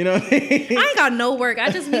 You know what I mean? I ain't got no work. I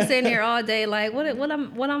just be sitting there all day like what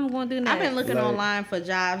I'm going to do next. I've been looking online for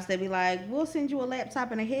jobs that be like, we'll send you a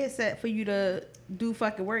laptop and a headset for you to do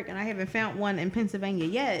fucking work, and I haven't found one in Pennsylvania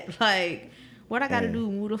yet. Like, what I got to do?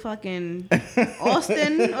 Move to fucking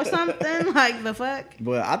Austin or something? Like the fuck?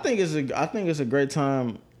 But I think it's a great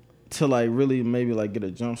time to like really maybe like get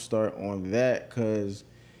a jump start on that, because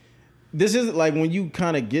this is like when you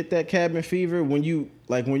kind of get that cabin fever, when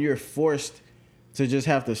you're forced to just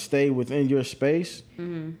have to stay within your space.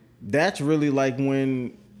 Mm-hmm. That's really like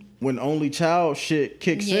when only child shit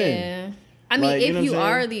kicks in. Yeah. I mean, like, if you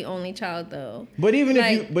are the only child though. But even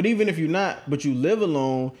if you're not, but you live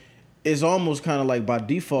alone, it's almost kind of like by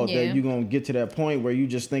default that you're going to get to that point where you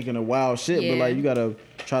just thinking of wild shit, but like you got to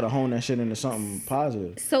try to hone that shit into something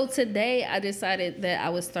positive. So today I decided that I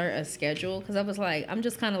would start a schedule because I was like, I'm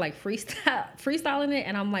just kind of like freestyling it,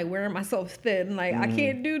 and I'm like wearing myself thin. Like I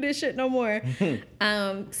can't do this shit no more.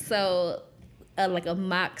 So like a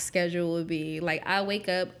mock schedule would be like I wake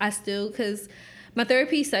up, because my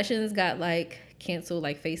therapy sessions got like cancel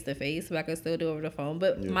like face to face, but I could still do over the phone.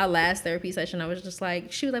 But my last therapy session, I was just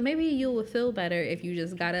like, shoot, like maybe you would feel better if you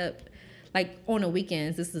just got up like on the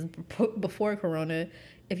weekends. This is before Corona.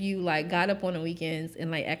 If you like got up on the weekends and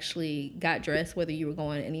like actually got dressed, whether you were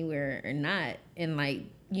going anywhere or not, and like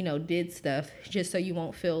did stuff, just so you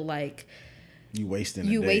won't feel like You wasting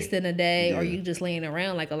a day, or Yeah. you just laying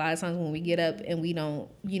around. Like a lot of times when we get up and we don't,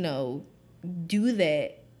 do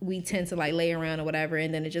that, we tend to like lay around or whatever,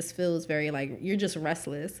 and then it just feels very like you're just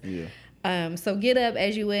restless. Yeah. So get up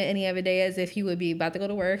as you would any other day, as if you would be about to go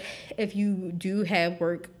to work. If you do have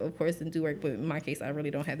work, of course, then do work. But in my case, I really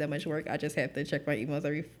don't have that much work. I just have to check my emails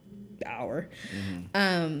every hour.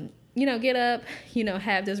 Get up,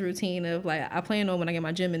 have this routine of like, I plan on when I get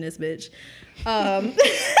my gym in this bitch.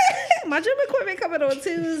 My gym equipment coming on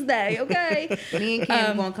Tuesday, okay? Me and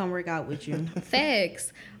Cam gonna come work out with you.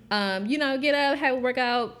 Facts. Get up, have a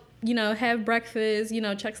workout, have breakfast,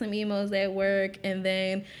 check some emails at work, and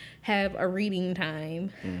then have a reading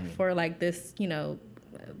time for like this, an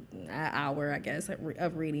hour, I guess,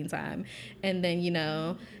 of reading time. And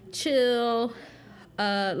then, chill,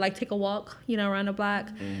 like take a walk, around the block,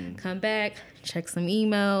 come back, check some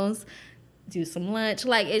emails, do some lunch.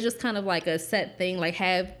 Like, it's just kind of like a set thing, like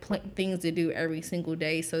have things to do every single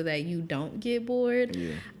day so that you don't get bored.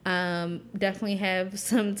 Yeah. Definitely have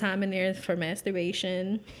some time in there for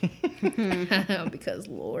masturbation because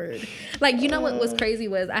Lord, like, what was crazy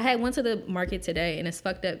was I had went to the market today, and it's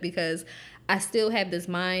fucked up because I still have this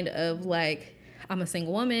mind of like, I'm a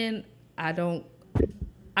single woman. I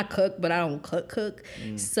cook, but I don't cook.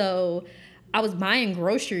 So I was buying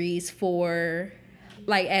groceries for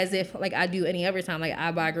like as if like I do any other time. Like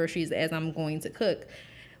I buy groceries as I'm going to cook.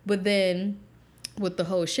 But then with the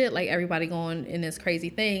whole shit, like everybody going in this crazy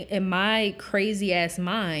thing, in my crazy ass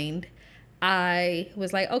mind, I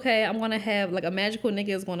was like, okay, I'm gonna have like a magical nigga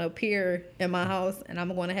is gonna appear in my house, and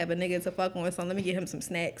I'm gonna have a nigga to fuck on. So let me get him some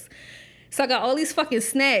snacks. So I got all these fucking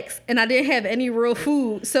snacks, and I didn't have any real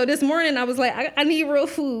food. So this morning I was like, I need real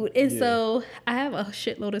food. And so I have a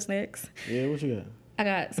shitload of snacks. Yeah, what you got? I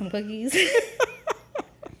got some cookies.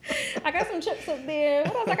 I got some chips up there.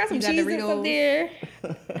 What else? I got some You got Cheez-Its Doritos? up there.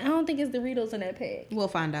 I don't think it's Doritos in that pack. We'll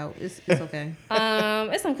find out. It's okay.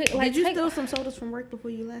 It's some like. Did you steal some sodas from work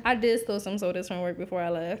before you left? I did steal some sodas from work before I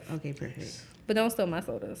left. Okay, perfect. But don't steal my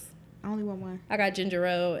sodas. I only want one. I got ginger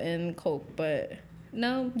ale and Coke, but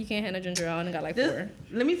no, you can't have no ginger ale. I only got like 4.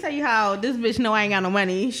 Let me tell you how this bitch know I ain't got no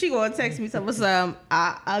money. She gonna text me some.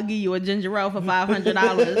 I'll give you a ginger ale for $500.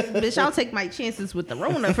 Bitch, I'll take my chances with the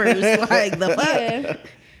Rona first. Like the fuck.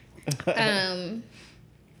 Yeah.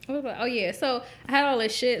 Oh yeah, so I had all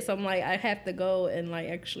this shit, so I'm like, I have to go and like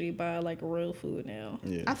actually buy like real food now.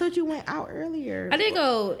 Yeah. I thought you went out earlier. I did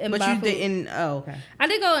go and but buy you food. didn't. Oh, okay. I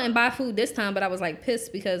did go and buy food this time, but I was like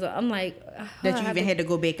pissed because I'm like That you even had to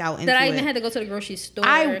go back out. That I even had to go to the grocery store.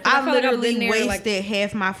 I felt like I've literally been there, wasted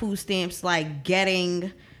half my food stamps like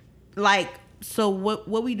getting like. So what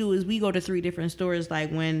we do is we go to 3 different stores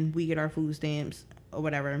like when we get our food stamps or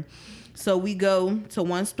whatever. So we go to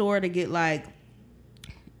one store to get like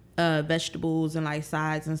vegetables and like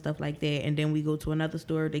sides and stuff like that, and then we go to another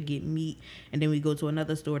store to get meat, and then we go to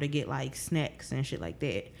another store to get like snacks and shit like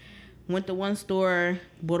that. Went to one store,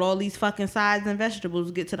 bought all these fucking sides and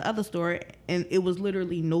vegetables, get to the other store, and it was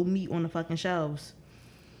literally no meat on the fucking shelves.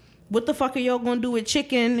 What the fuck are y'all gonna do with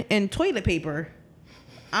chicken and toilet paper?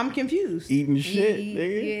 I'm confused. Eating shit,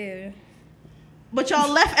 nigga. Yeah. But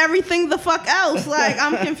y'all left everything the fuck else. Like,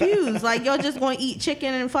 I'm confused. Like, y'all just gonna eat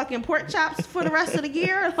chicken and fucking pork chops for the rest of the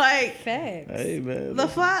year? Like, Facts. Hey man. the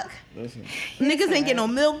fuck? Listen. Niggas ain't get no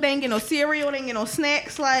milk, they ain't get no cereal, they ain't get no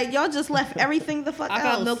snacks. Like, y'all just left everything the fuck I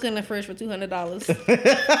else. got milk in the fridge for $200.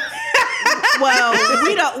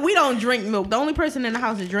 Well, we don't drink milk. The only person in the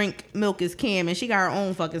house that drink milk is Cam, and she got her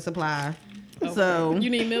own fucking supply. Okay. So You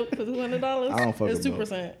need milk for $200? I don't fuck It's with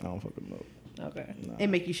 2%. milk. I don't fuck with milk. Okay. it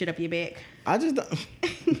make you shit up your back. I just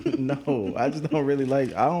don't. No, I just don't really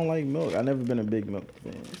like. I don't like milk. I never been a big milk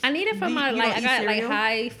fan. I need it for You my don't like. I eat got like cereal?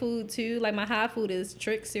 high food too. Like my high food is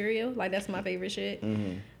Trick cereal. Like that's my favorite shit.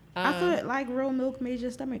 I thought like real milk made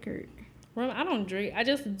your stomach hurt. I don't drink. I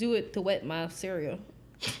just do it to wet my cereal.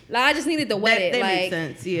 Like I just needed to wet it. That Like, makes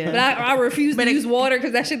sense, yeah. but I refuse to use water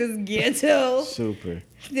because that shit is ghetto. Super.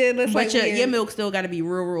 Yeah, that's But like your weird. milk still got to be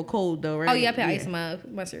real cold though, right? Oh yeah, I put ice in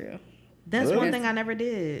my cereal. That's Really? one thing I never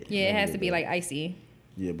did. Yeah, it has to be like icy.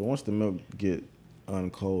 Yeah, but once the milk get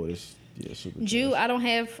uncold, it's super. Jew, I don't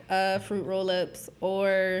have fruit roll-ups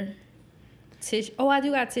or tissue. Oh, I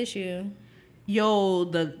do got tissue. Yo,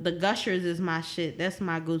 the Gushers is my shit. That's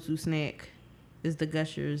my go-to snack. Is the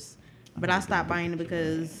Gushers, but I stopped buying it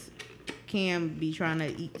because Cam be trying to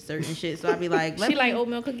eat certain shit. So I be like, She like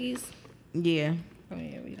oatmeal cookies. yeah. Oh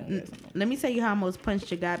yeah, we don't get some. Let me tell you how I almost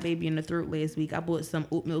punched your god baby in the throat last week. I bought some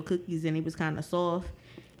oatmeal cookies and it was kind of soft.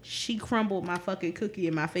 She crumbled my fucking cookie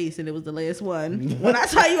in my face and it was the last one. When I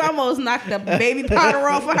tell you I almost knocked the baby powder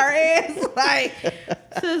off of her ass, like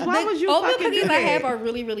Sis, why would you oatmeal fucking do cookies I have that? are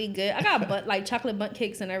really, really good. I got like chocolate bundt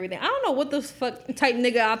cakes and everything. I don't know what the fuck type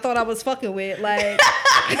nigga I thought I was fucking with. Like,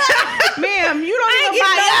 Ma'am, you don't even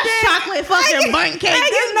buy us chocolate fucking bundt cake. I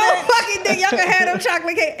get no fucking dick. Y'all can have them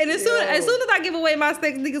chocolate cake. And as soon as I give away my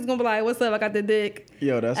steaks, niggas gonna be like, "What's up? I got the dick.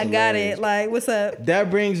 Yo, that's I got hilarious. it. Like, what's up?" That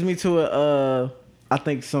brings me to I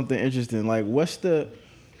think something interesting. Like, what's the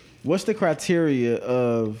criteria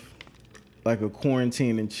of like a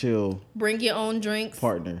quarantine and chill Bring your own drinks.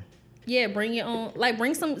 partner? Yeah, bring your own. Like,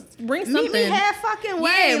 bring something. Meet me half fucking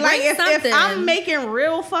way. Yeah, like bring if something. I'm making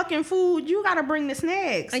real fucking food, you gotta bring the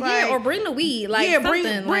snacks. Yeah, or bring the weed. Like, yeah,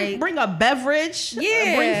 something. bring a beverage.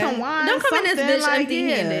 Yeah, bring some wine. Don't come in this something, bitch like,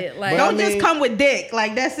 empty-handed. yeah. Like, Don't I just mean- come with dick.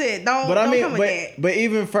 Like that's it. Don't come with that. But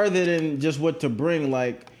even further than just what to bring,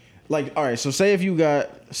 like all right. So say if you got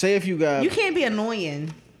You can't be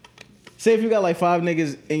annoying. like 5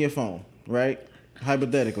 niggas in your phone, right?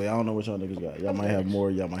 Hypothetically, I don't know what y'all niggas got. Y'all might have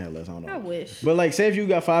more, y'all might have less. I don't know. I wish. But like, say if you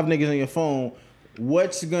got 5 niggas in your phone,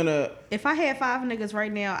 what's gonna? If I had 5 niggas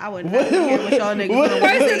right now, I would not care what y'all niggas What- doing.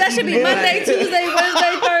 Person, that should be But- Monday, Tuesday,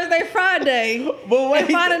 Wednesday, Thursday, Friday. But wait.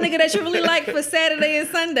 And find a nigga that you really like for Saturday and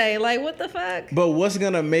Sunday. Like, what the fuck? But what's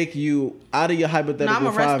gonna make you out of your hypothetical No,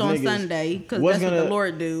 I'm gonna 5 rest on niggas? Sunday because what's that's what gonna- the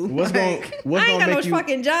Lord do. What's Like, gonna I ain't got no make you?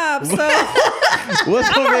 fucking job, so What's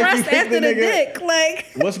I'm gonna gonna make you rest pick after the nigga? dick. Like,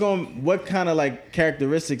 What kind of like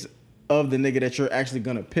characteristics of the nigga that you're actually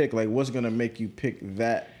gonna pick? Like, what's gonna make you pick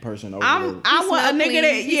that person over? I He want a smell nigga clean,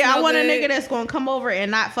 that he I smell want a good. nigga that's gonna come over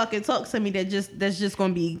and not fucking talk to me. That's just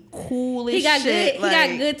gonna be cool as he got shit. good. Like,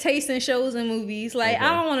 He got good taste in shows and movies. Like, Okay.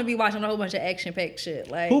 I don't want to be watching a whole bunch of action packed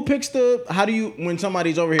shit. Like, Who picks the? How do you when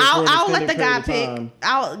somebody's over here? for an I'll let extended the guy period of pick.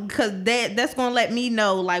 time? Cause that's gonna let me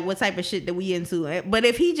know like what type of shit that we into. But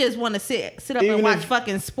if he just want to sit up Even and watch if-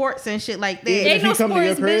 fucking sports and shit like that, Even ain't if no he come to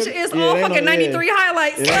your sports, bitch. crib? It's Yeah, all they fucking know- yeah. 93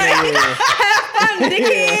 highlights. Yeah, Like, yeah. have fun,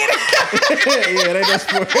 dickhead. Yeah, they just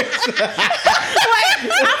sports. I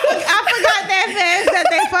forgot that fast that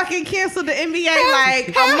they fucking canceled the NBA like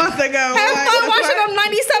a month ago. Have Like, fun the watching fuck? them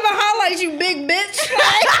 97 highlights, you big bitch.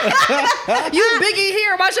 Like, you biggie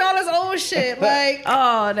here watching all this old shit. Like,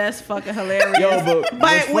 Oh, that's fucking hilarious. Yo, but what's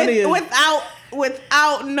But funny is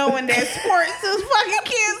without knowing that sports is fucking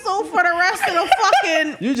canceled for the rest of the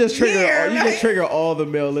fucking you just trigger year, you like, just trigger all the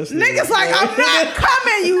male listeners. Niggas like I'm not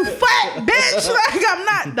coming, you fat bitch. Like I'm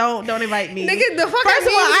not. Don't invite me. nigga, the fucking First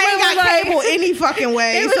of all, I ain't memes got was cable like, any fucking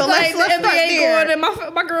way. it was So like let's the start NBA there. going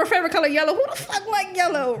and my girl favorite color yellow. Who the fuck like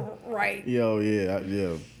yellow? Right. Yo, yeah.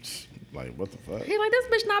 Like what the fuck? He like, this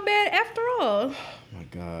bitch not bad after all. Oh my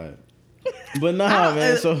god. But nah,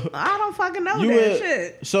 man. So I don't fucking know you that would,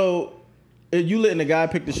 shit. so you letting the guy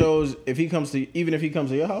pick the shows if he comes to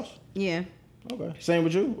your house? Yeah. Okay. Same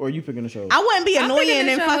with you, or you picking the shows? I wouldn't be I'm picking annoying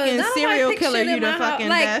the and shows. fucking Nobody serial pick killer shit you in to my house. fucking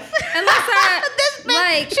Like, death. unless I This bitch,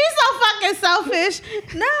 like, she's so fucking selfish.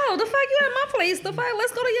 no, the fuck you at my place. The fuck,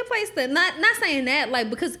 let's go to your place then. Not saying that, like,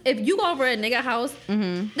 because if you go over at a nigga house,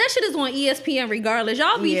 that shit is on ESPN regardless.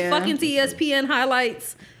 Y'all be Yeah. fucking to ESPN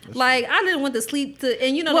highlights. Like, I didn't want to sleep to,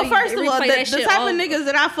 and you know, Well, they first of all, replay the that shit type all- of niggas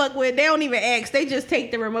that I fuck with, they don't even ask. They just take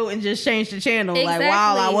the remote and just change the channel. Like Exactly.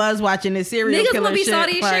 while I was watching this serial Niggas killer gonna be shit.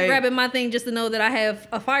 salty as like, shit grabbing my thing just to know that I have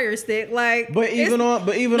a fire stick. Like, But even on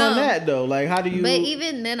no. that though, like how do you? But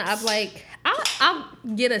even then, I'm like, I'll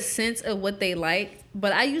get a sense of what they like,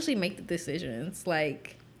 but I usually make the decisions.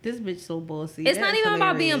 Like, This bitch so bossy. it's not That's even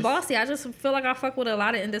about being hilarious. bossy. I just feel like I fuck with a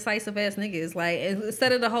lot of indecisive ass niggas. Like,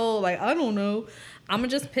 instead of the whole like, I don't know, I'm gonna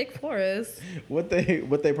just pick for us. what they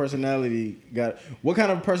personality got? What kind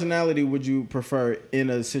of personality would you prefer in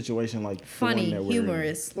a situation like the one Funny, that we're in?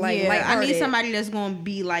 humorous, like yeah, I need lighthearted. somebody that's gonna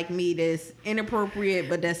be like me, that's inappropriate,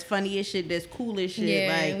 but that's funny as shit, that's cool as shit. Yeah,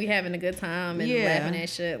 like and we having a good time and Yeah. laughing at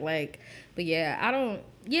shit. Like, but yeah, I don't.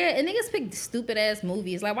 Yeah, and niggas pick stupid ass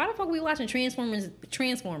movies. Like, why the fuck we watching Transformers?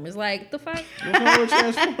 Like, the fuck? What's wrong with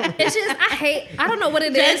Transformers? It's just I don't know what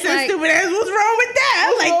it That's is. Like, stupid ass. What's wrong with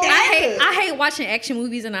that? Like that. I hate watching action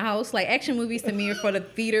movies in the house. Like, action movies to me are for the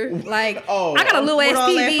theater. Like, Oh, I got a little with ass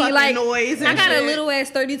all that TV. fucking Like, noise I and got a shit. little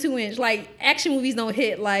ass 32-inch. Like, action movies don't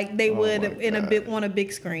hit like they would my in a God. bit on a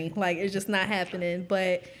big screen. Like, it's just not happening.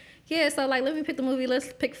 But yeah, so like, let me pick the movie.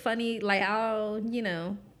 Let's pick funny. Like,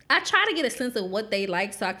 I try to get a sense of what they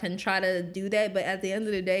like so I can try to do that. But at the end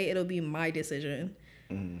of the day, it'll be my decision.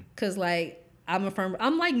 Cause like,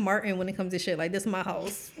 I'm like Martin when it comes to shit. Like, this is my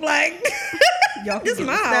house. Like, this is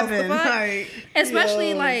my house. The fuck? Like,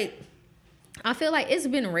 Especially Yo. like, I feel like it's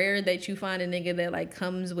been rare that you find a nigga that like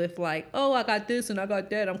comes with like, oh, I got this and I got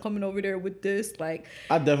that. I'm coming over there with this. Like,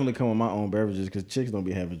 I definitely come with my own beverages because chicks don't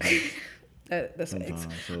be having drinks. That's facts. sometimes.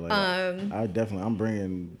 So like, I'm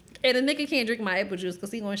bringing. And a nigga can't drink my apple juice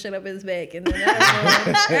because he gonna shut up his back and then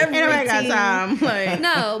every Ain't got tea. time. Like,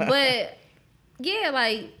 No, but yeah,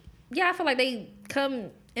 I feel like they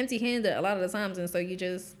come empty-handed a lot of the times, and so you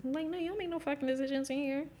just like, no, you don't make no fucking decisions in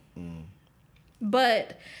here.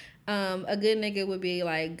 But a good nigga would be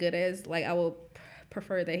like good as like I would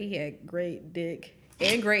prefer that he had great dick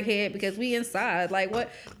and great head because we inside. Like, what?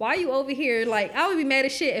 Why are you over here? Like, I would be mad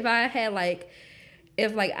as shit if I had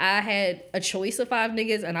if I had a choice of 5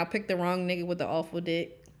 niggas and I picked the wrong nigga with the awful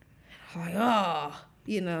dick. Like,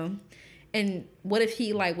 and what if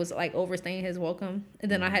he was overstaying his welcome and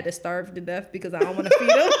then I had to starve to death because I don't want to feed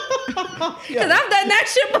him? Because I've done that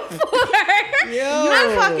shit before.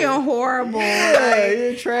 you're fucking horrible. Yeah,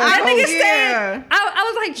 you're trash.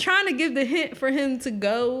 I was trying to give the hint for him to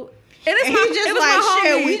go. And And he just like,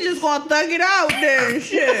 shit, we just gonna thug it out then.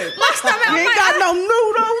 Shit. My stomach, You ain't got no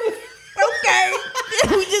noodles. Okay.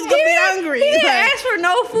 We just gonna be hungry. He didn't Like, ask for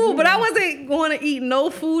no food, but I wasn't going to eat no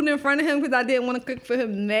food in front of him because I didn't want to cook for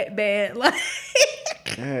him that bad. Like,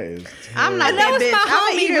 That is I'm not That that was bitch. my I'm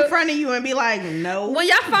gonna eat homie, in but- front of you and be like, no. when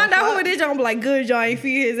y'all find The out who fuck? it is, y'all gonna be like, good, y'all ain't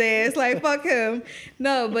feed his ass. Like, fuck him.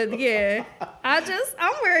 No, but yeah, I'm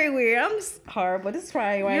very weird. I'm just hard, but it's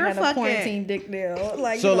probably why I You're ain't got fucking- no quarantine dick now.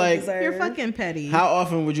 Like, So, you don't like, deserve. You're fucking petty. How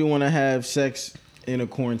often would you want to have sex in a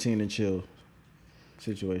quarantine and chill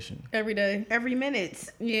situation? Every day. Every minute.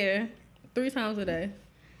 Yeah. 3 times a day.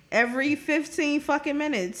 Every 15 fucking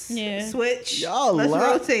minutes. Yeah. Switch. Y'all Let's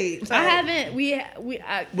lie. rotate. I haven't.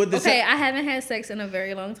 But the I haven't had sex in a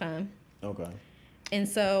very long time, Okay. and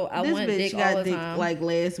so I This want bitch dick all got the dick time. like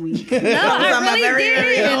last week. No, I I'm a really very,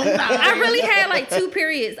 very did. long time. I really had 2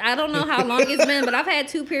 periods. I don't know how long it's been, but I've had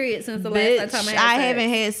 2 periods since the last time I had sex. I haven't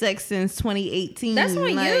had sex since 2018. That's on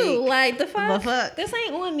you. Like the fuck? the fuck? This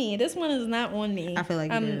ain't on me. This one is not on me. I feel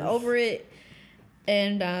like it I'm is. over it.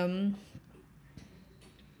 And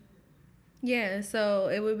yeah, so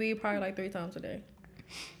it would be probably 3 times a day.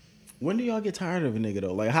 When do y'all get tired of a nigga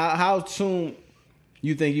though? Like how soon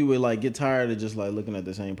you think you would get tired of just looking at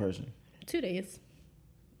the same person? 2 days.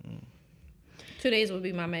 2 days would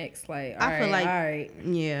be my max. I feel like, all right.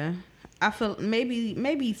 yeah, I feel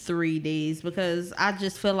maybe 3 days because I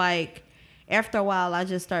just feel like after a while I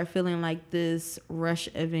just start feeling like this rush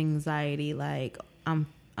of anxiety, like I'm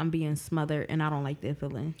being smothered and I don't like that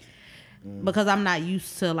feeling. Because I'm not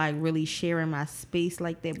used to really sharing my space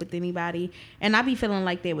like that with anybody, and I be feeling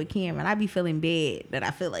like that with Cameron. I be feeling bad that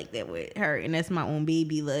I feel like that with her, and that's my own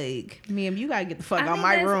baby. Like, ma'am, you gotta get the fuck out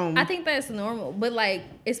my room. I think that's normal, but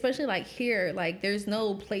especially here, there's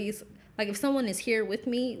no place. If someone is here with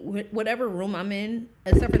me, whatever room I'm in,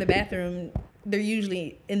 except for the bathroom, they're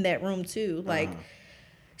usually in that room too.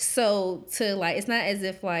 So it's not as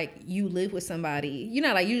if you live with somebody.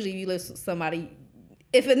 Usually you live with somebody.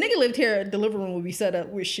 If a nigga lived here, the living room would be set up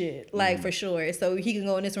with shit, for sure. So he can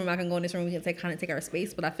go in this room, I can go in this room. We can take our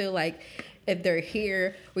space. But I feel like if they're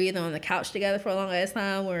here, we're either on the couch together for a long ass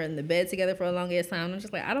time, or in the bed together for a long ass time. I'm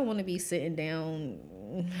just I don't want to be sitting down.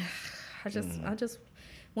 I just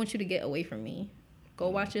want you to get away from me. Go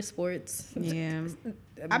watch your sports. Yeah,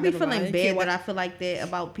 I be feeling bad when I feel like that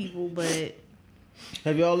about people, but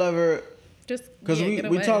Have y'all ever? Just Because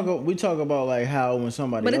we talk about how when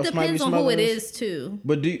somebody but it else might be depends on who smothering it us. is too.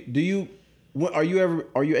 But do you? Are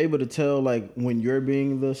you able to tell when you're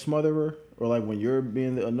being the smotherer or when you're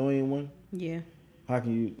being the annoying one? yeah. How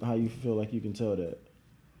you feel like you can tell that?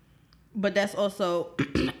 But that's also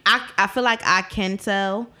I feel like I can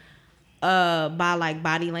tell by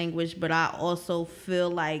body language, but I also feel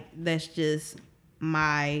like that's just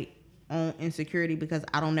my own insecurity because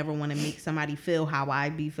I don't ever want to make somebody feel how I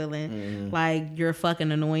be feeling. You're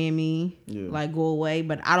fucking annoying me. Yeah. Go away.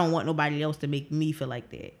 But I don't want nobody else to make me feel like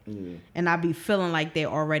that. Yeah. And I be feeling like that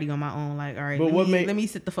already on my own. All right, But let me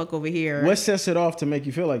sit the fuck over here. What sets it off to make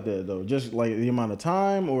you feel like that though? Just the amount of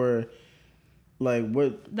time or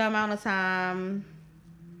what? The amount of time.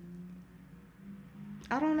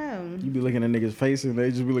 I don't know. You be looking at niggas' face and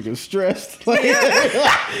they just be looking stressed. They be looking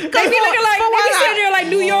niggas sitting there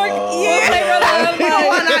New York.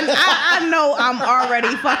 I know I'm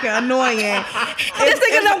already fucking annoying. This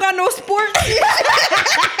nigga don't got no sports. You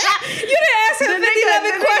didn't ask him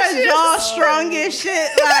 11 questions. Y'all strong as shit.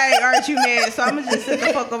 Aren't you mad? So I'm gonna just sit the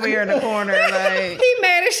fuck over here in the corner. He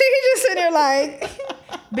mad as shit. He just sitting there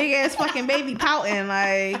big ass fucking baby pouting.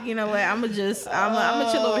 You know what? I'm gonna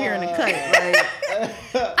chill over here in the cut.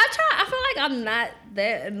 I feel like I'm not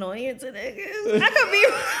that annoying to niggas. I could be.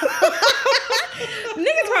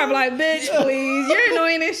 Niggas probably bitch, please. You're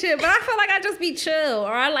annoying as shit. But I feel like I just be chill,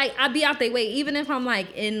 or I be out their way, even if I'm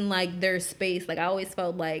in their space. I always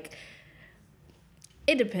felt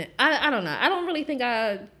It depends. I don't know. I don't really think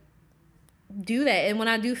I do that. And when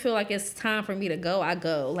I do feel like it's time for me to go, I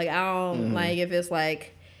go. Like, I don't, like, if it's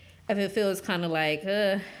like, if it feels kind of like,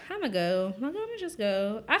 I'm gonna go. I'm gonna just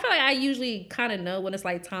go. I feel like I usually kind of know when it's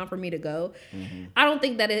like time for me to go. I don't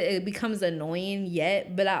think that it becomes annoying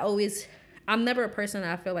yet, but I'm never a person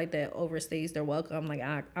I feel like that overstays their welcome. Like,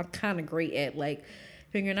 I'm kind of great at like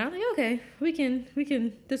figuring out like, okay, we can,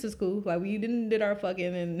 this is cool. Like, we did our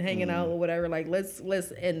fucking and hanging out or whatever. Like, let's,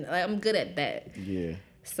 and like, I'm good at that. Yeah.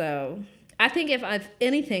 So I think if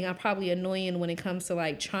anything, I'm probably annoying when it comes to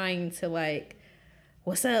like trying to like,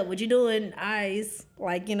 what's up? What you doing? Eyes,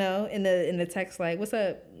 like, you know, in the text, like, what's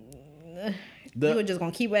up? You were just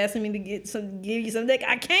gonna keep asking me to give you some dick.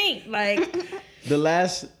 I can't. Like, the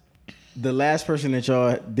last person that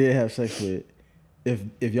y'all did have sex with,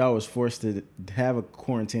 if y'all was forced to have a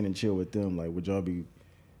quarantine and chill with them, like, would y'all be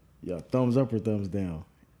thumbs up or thumbs down?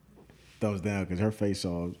 Thumbs down, because her face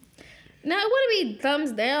all. No, it wouldn't be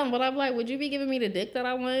thumbs down, but I'm like, would you be giving me the dick that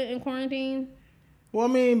I want in quarantine? Well, I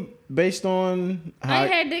mean, based on how I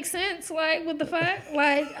ain't had dick since, like, what the fuck?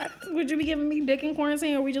 Like, would you be giving me dick in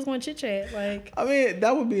quarantine, or we just want chit chat? Like, I mean,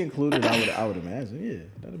 that would be included. I would imagine. Yeah,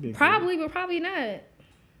 that'd be included. Probably, but probably not.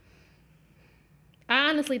 I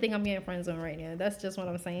honestly think I'm getting friend zone right now. That's just what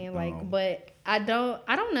I'm saying. Like, but I don't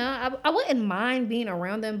know. I wouldn't mind being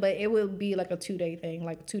around them, but it would be like a 2-day thing,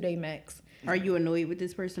 like 2-day max. Are you annoyed with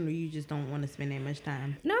this person, or you just don't want to spend that much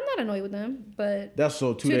time? No, I'm not annoyed with them, but that's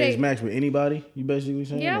so 2 days max with anybody. You basically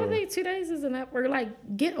saying? Yeah, I would think 2 days is enough, or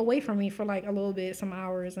like get away from me for like a little bit, some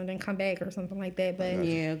hours, and then come back or something like that. But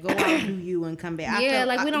yeah, go out, do you, and come back. Yeah,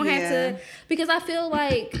 like we don't have to, because I feel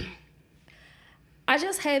like I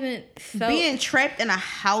just haven't felt being trapped in a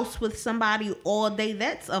house with somebody all day.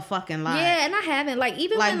 That's a fucking lie. Yeah, and I haven't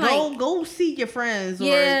even like when go see your friends or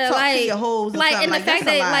yeah, talk to your hoes. Or like, something. and the Like, fact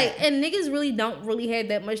that's a that lie. like, and niggas really don't have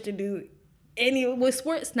that much to do. With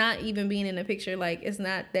sports not even being in the picture, like it's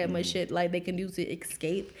not that much shit like they can do to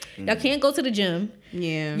escape. Y'all can't go to the gym.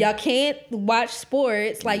 Yeah, y'all can't watch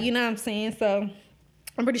sports. Like, you know what I'm saying. So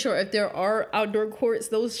I'm pretty sure if there are outdoor courts,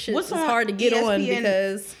 those shits is hard to get on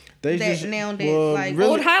because. They that just nowadays, like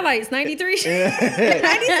really, old highlights, 93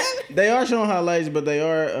 They are showing highlights, but they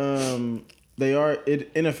are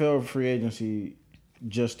NFL free agency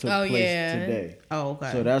just took place today. Oh,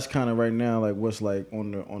 okay. So that's kind of right now like what's like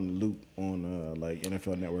on the loop on like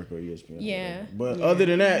NFL Network or ESPN. Yeah. But other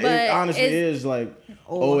than that, it honestly is like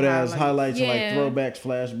old ass highlights and like throwbacks,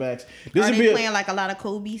 flashbacks. Are they playing like a lot of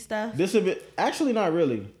Kobe stuff? This would be actually not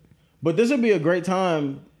really, but this would be a great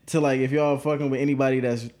time to like if y'all fucking with anybody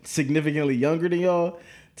that's significantly younger than y'all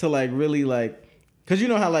to like really like, cause you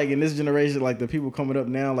know how like in this generation like the people coming up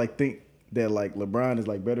now like think that like LeBron is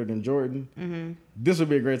like better than Jordan. Mm-hmm. This would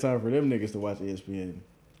be a great time for them niggas to watch ESPN,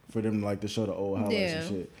 for them like to show the old highlights and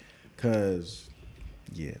shit. Cause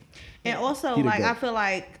and also like I feel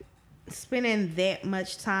like spending that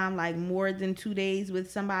much time, like more than 2 days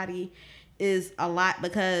with somebody, is a lot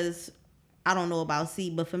because. I don't know about C,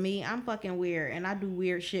 but for me, I'm fucking weird, and I do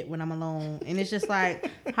weird shit when I'm alone. And it's just like,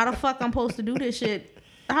 how the fuck I'm supposed to do this shit?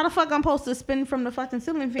 How the fuck I'm supposed to spin from the fucking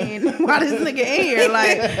ceiling fan while this nigga in here?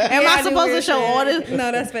 Like, am I supposed to show all this?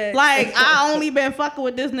 No, that's fair. Like, I only been fucking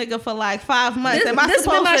with this nigga for like 5 months. Am I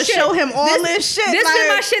supposed to show him all this shit? This like, been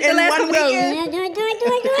my shit the last couple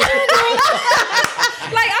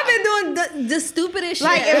Like, I've been doing the stupidest shit.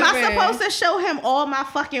 Like, am I supposed to show him all my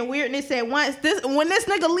fucking weirdness at once? When this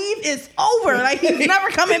nigga leave, it's over. Like, he's never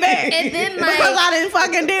coming back. And then like, because I didn't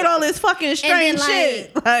fucking did all this fucking strange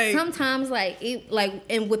shit. Like, sometimes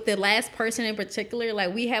and with the last person in particular,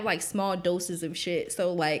 like we have like small doses of shit.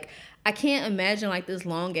 So like I can't imagine like this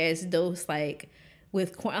long ass dose like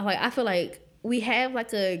with like I feel like we have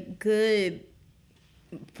like a good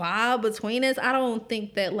vibe between us. I don't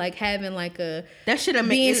think that like having like that should have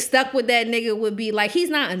being stuck with that nigga would be like, he's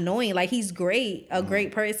not annoying, like he's great, a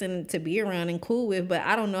great person to be around and cool with, but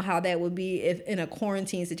I don't know how that would be if in a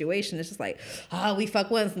quarantine situation. It's just like, oh, we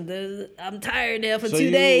fuck once, I'm tired now for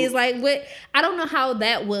 2 days. Like what? I don't know how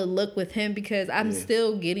that would look with him because I'm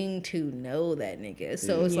still getting to know that nigga.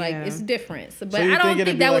 So it's like it's different. So, but I don't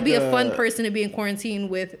think that would be a fun person to be in quarantine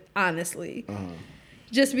with, honestly.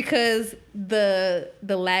 Just because the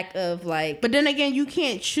lack of like, but then again, you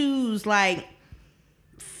can't choose like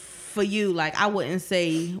for you. Like I wouldn't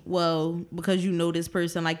say, well, because you know this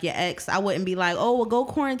person like your ex. I wouldn't be like, oh, well, go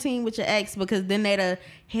quarantine with your ex, because then that'll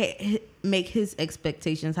make his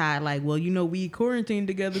expectations high. Like, well, you know, we quarantined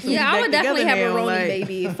together. So I would definitely have a Roni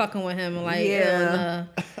baby fucking with him. Like,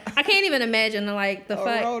 I can't even imagine like the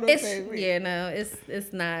fuck.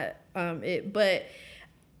 It's not it, but.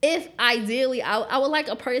 if ideally, I would like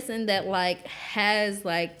a person that like has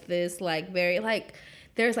like this like very like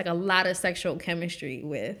there's like a lot of sexual chemistry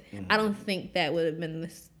with. I don't think that would have been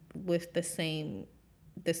with the same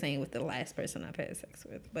with the last person I've had sex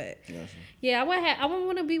with. But yeah, I would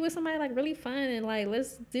want to be with somebody like really fun and like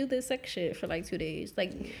let's do this sex shit for like 2 days,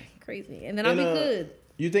 like crazy, and then I'll be good.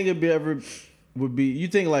 You think you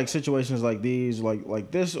think like situations like these,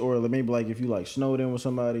 like this, or maybe like if you like snowed in with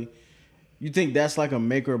somebody, you think that's like a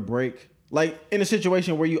make or break? Like in a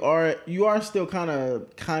situation where you are still kind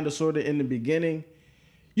of sort of in the beginning.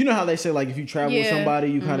 You know how they say like if you travel with somebody,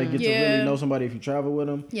 you kind of get to really know somebody if you travel with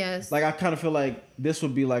them. Yes. Like I kind of feel like this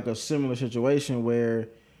would be like a similar situation where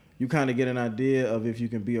you kind of get an idea of if you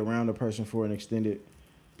can be around a person for an extended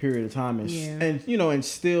period of time and you know and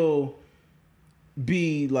still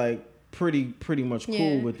be like pretty much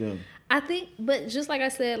cool with them. I think, but just like I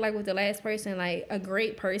said, like with the last person, like a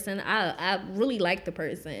great person, I really like the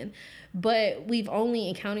person, but we've only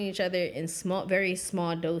encountered each other in very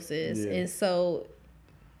small doses, and so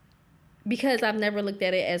because I've never looked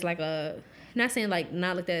at it as like not saying like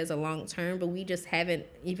not looked at it as a long term, but we just haven't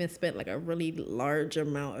even spent like a really large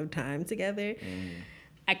amount of time together.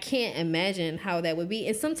 I can't imagine how that would be.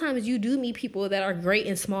 And sometimes you do meet people that are great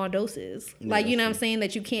in small doses. Like, you know what I'm saying?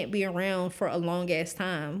 That you can't be around for a long ass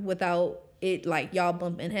time without it, like, y'all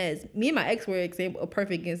bumping heads. Me and my ex were a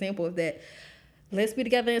perfect example of that. Let's be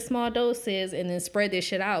together in small doses and then spread this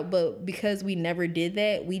shit out. But because we never did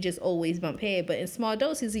that, we just always bump head. But in small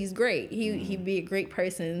doses, he's great. He'd be a great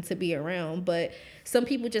person to be around. But some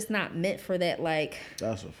people just not meant for that, like...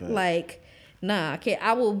 That's a fact. Like... Nah, I can't.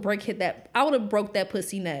 I would have broke that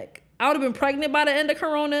pussy neck. I would have been pregnant by the end of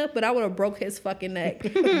Corona, but I would have broke his fucking neck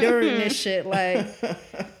during this shit. Like,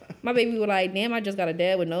 my baby was like, damn, I just got a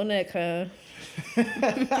dad with no neck, huh?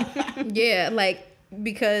 Yeah, like,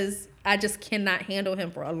 because I just cannot handle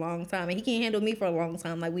him for a long time. And he can't handle me for a long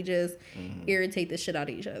time. Like, we just irritate the shit out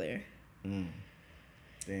of each other. Damn.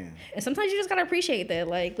 And sometimes you just gotta appreciate that.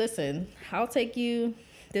 Like, listen, I'll take you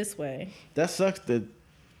this way. That sucks that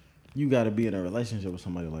you got to be in a relationship with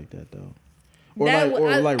somebody like that, though. But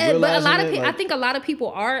a lot of people, I think a lot of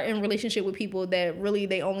people are in relationship with people that really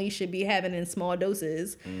they only should be having in small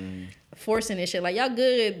doses, forcing this shit. Like, y'all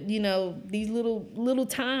good, you know, these little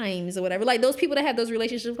times or whatever. Like those people that have those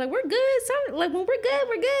relationships, like we're good. Like when we're good,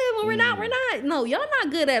 we're good. When we're not, we're not. No, y'all not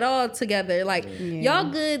good at all together. Like y'all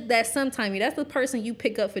good that sometime. That's the person you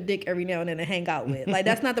pick up for dick every now and then and hang out with. Like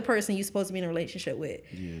that's not the person you're supposed to be in a relationship with.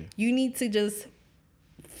 Yeah. You need to just.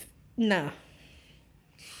 Nah.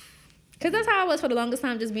 Because that's how I was for the longest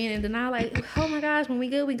time, just being in denial. Like, oh my gosh, when we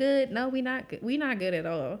good, we good. No, we not good. We not good at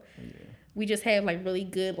all. Yeah. We just have like really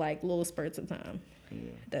good like little spurts of time. Yeah.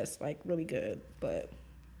 That's like really good. But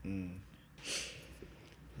I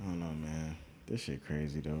don't know, man. This shit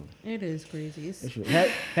crazy though. It is crazy.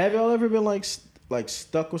 Have y'all ever been like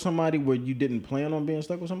stuck with somebody where you didn't plan on being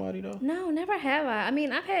stuck with somebody though? No, never have I. I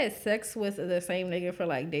mean, I've had sex with the same nigga for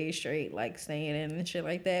like days straight, like staying in and shit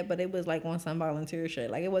like that. But it was like on some volunteer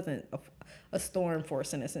shit. Like it wasn't a storm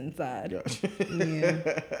forcing us inside. Gotcha.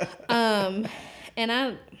 Yeah.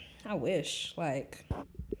 And I wish like.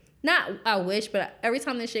 Not I wish, but every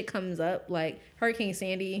time this shit comes up, like Hurricane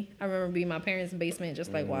Sandy, I remember being in my parents' basement,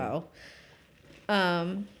 just like wow.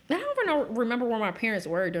 I don't remember where my parents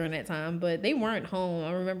were during that time, but they weren't home.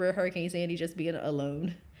 I remember Hurricane Sandy just being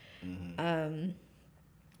alone.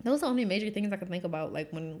 Those are the only major things I can think about,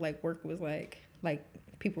 like when like work was like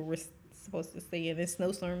people were supposed to stay in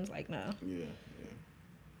snowstorms. Like no. Yeah.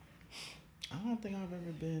 I don't think I've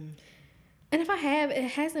ever been. And if I have,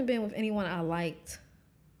 it hasn't been with anyone I liked.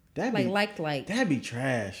 That'd be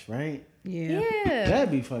trash, right? Yeah.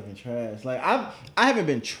 That'd be fucking trash. Like I haven't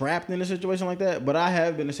been trapped in a situation like that, but I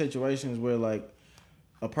have been in situations where like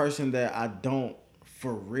a person that I don't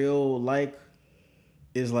for real like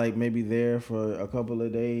is like maybe there for a couple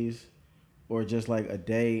of days or just like a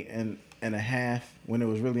day and a half when it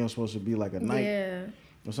was really supposed to be like a night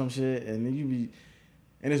or some shit, and then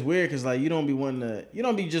and it's weird because like you don't be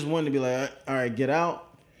just wanting to be like, all right, get out.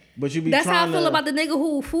 But you be That's how I feel about the nigga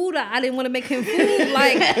who food. I didn't want to make him food.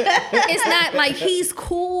 Like, it's not like he's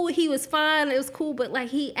cool. He was fine. It was cool. But, like,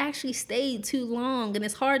 he actually stayed too long. And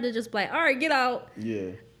it's hard to just be like, all right, get out. Yeah.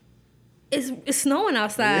 It's snowing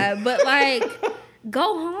outside. But, like,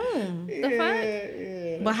 go home. The fuck?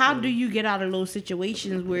 Yeah, but how do you get out of those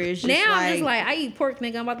situations where it's just now I'm just like, I eat pork,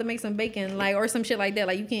 nigga. I'm about to make some bacon. Like, or some shit like that.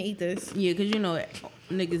 Like, you can't eat this. Yeah, because, you know,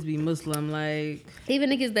 niggas be Muslim, like Even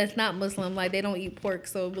niggas that's not Muslim, like they don't eat pork.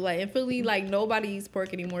 So be like in Philly, like nobody eats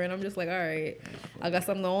pork anymore, and I'm just like, all right, I guess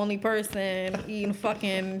I'm the only person eating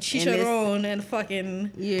fucking chicharron and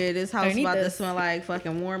fucking. yeah, this house about to smell like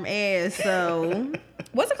fucking warm ass. So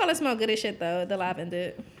What's it called? It smell good as shit though. The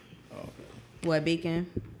lavender. what, bacon?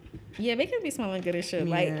 Yeah, bacon be smelling good as shit.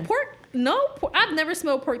 Yeah. Like pork. No, I've never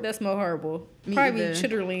smelled pork that smell horrible. Me Probably either.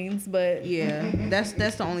 chitterlings, but Yeah, that's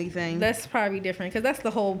the only thing. that's probably different because that's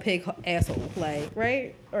the whole pig asshole, like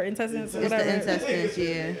right or intestines, It's whatever. the intestines,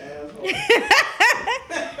 yeah.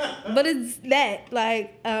 But it's that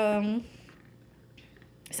like somehow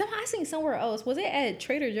I seen somewhere else. Was it at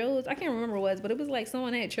Trader Joe's? I can't remember what it was, but it was like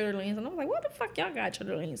someone had chitterlings, and I was like, what the fuck y'all got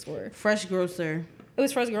chitterlings for? Fresh grocer. It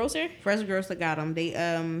was Fresh Grocer. Fresh grocer got them. They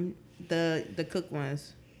the cooked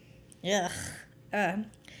ones. Yeah.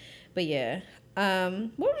 But yeah. What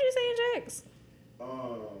were you saying, Jax?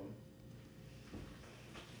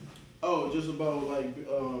 Oh, just about like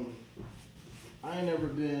I ain't never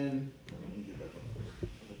been. Let me get back on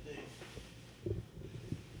the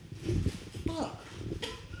thing. Fuck.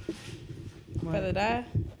 Brother die?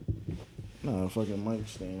 No, fucking mic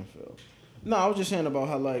stand fell. No, I was just saying about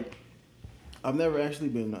how like I've never actually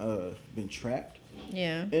been trapped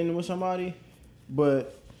Yeah. in with somebody,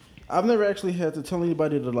 but I've never actually had to tell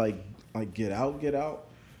anybody to like get out.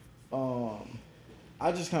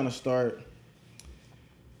 I just kind of start.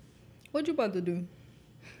 What you about to do?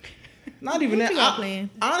 Not even What that. you got planned?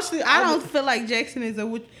 Honestly, I don't feel like Jackson is a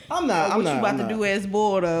what I'm not. you about to do as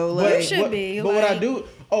boy though. But, Like You should be, But what I like- do.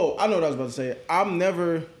 Oh, I know what I was about to say.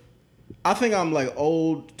 I think I'm like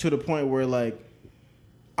old to the point where like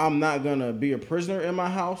I'm not gonna be a prisoner in my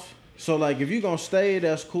house. So like if you're gonna stay,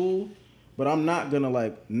 that's cool. But I'm not gonna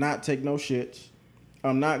like not take no shits.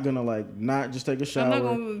 I'm not gonna like not just take a shower. I'm not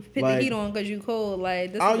gonna put like, the heat on because you cold.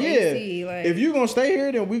 Like this Oh is yeah. AC. Like If you gonna stay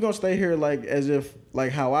here, then we gonna stay here like as if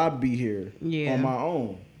like how I be here Yeah. on my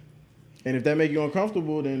own. And if that make you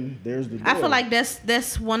uncomfortable, then there's the door. I feel like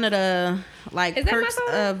that's one of the like Is that my perks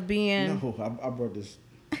phone? of being No, I brought this.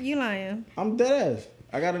 you lying. I'm dead ass.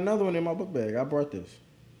 I got another one in my book bag. I brought this.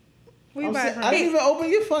 Where you I'm buy sa- it from? I didn't even open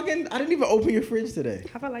your fucking. I didn't even open your fridge today.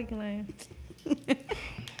 I feel like you lying.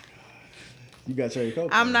 You got cherry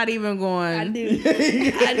coke. I'm not even going. I do.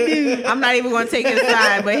 I do. I'm not even going to take his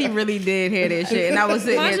side, but he really did hear that shit, and I was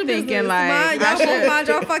sitting Mind there your thinking business. like, Mind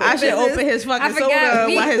your fucking I should business. open his fucking I forgot.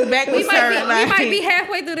 soda while his back was turned. We might be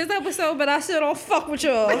halfway through this episode, but I still don't fuck with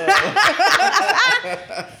y'all.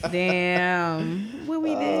 Damn, what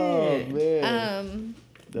we Oh did. man.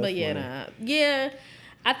 But That's yeah, funny. nah. Yeah,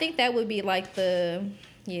 I think that would be like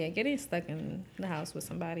getting stuck in the house with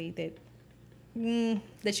somebody that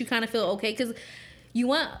you kind of feel okay, because you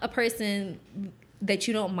want a person that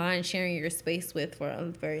you don't mind sharing your space with for a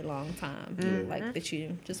very long time. Like that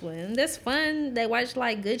you just would. And that's fun. They watch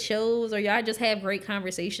like good shows, or y'all just have great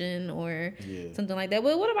conversation or something like that.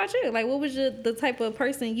 But what about you? Like, what was the type of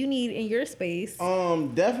person you need in your space?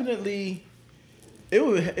 Definitely. It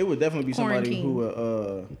would definitely be somebody Quarantine.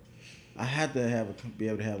 who I had to be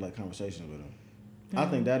able to have like conversations with them. I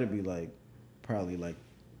think that'd be like probably like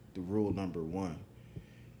the rule number one.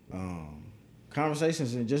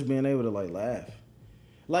 Conversations and just being able to like laugh.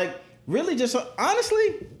 Like really just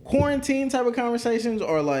honestly quarantine type of conversations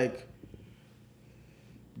or like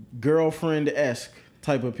girlfriend-esque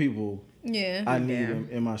type of people Yeah. I need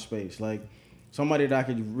in my space. Like somebody that I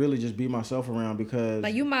could really just be myself around because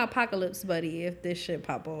Like you my apocalypse buddy if this shit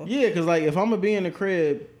pop off. yeah, because like if I'm gonna be in the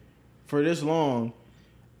crib for this long,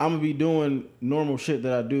 I'm gonna be doing normal shit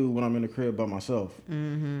that I do when I'm in the crib by myself.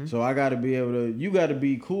 Mm-hmm. So I gotta be able to. You gotta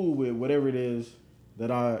be cool with whatever it is that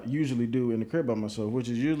I usually do in the crib by myself, which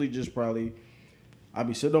is usually just probably I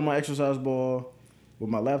be sitting on my exercise ball with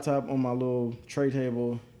my laptop on my little tray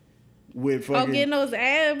table. With fucking, getting those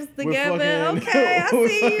abs together. fucking- Okay, I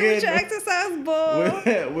with see you with your fucking- exercise ball.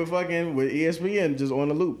 with ESPN just on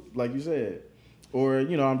the loop, like you said, or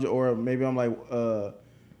you know or maybe I'm like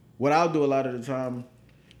what I'll do a lot of the time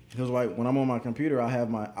because like when I'm on my computer I'll have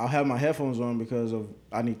my headphones on because of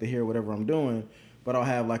I need to hear whatever I'm doing, but I'll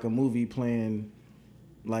have like a movie playing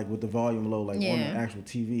like with the volume low like on the actual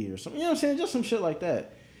TV or something. You know what I'm saying? Just some shit like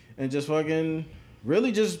that, and just fucking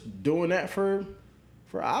really just doing that for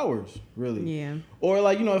hours, really. Yeah. Or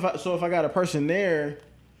like if I got a person there,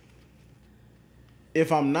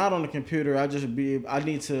 if I'm not on the computer, I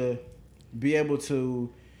need to be able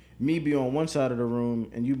to me be on one side of the room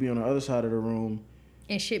and you be on the other side of the room,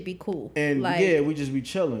 And shit be cool. and like, yeah, we just be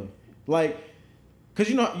chilling, like, cause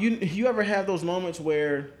you ever have those moments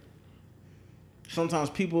where sometimes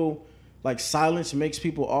people like silence makes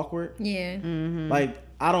people awkward. Yeah. Like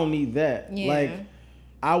I don't need that. Yeah. Like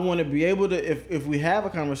I want to be able to, if we have a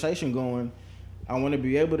conversation going, I want to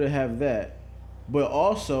be able to have that, but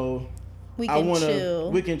also We can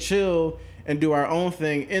chill. We can chill and do our own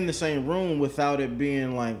thing in the same room without it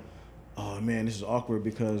being like, oh man, this is awkward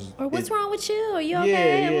because. Or what's wrong with you? Are you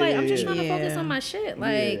okay? I'm like, I'm just trying to Yeah. focus on my shit.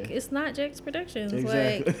 Like, Yeah. it's not Jack's Productions.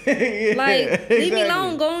 Exactly. Like, Yeah, like leave me exactly.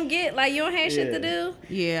 alone. Go and get, like, you don't have shit to do.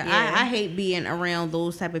 Yeah, Yeah. I hate being around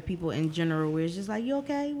those type of people in general where it's just like, you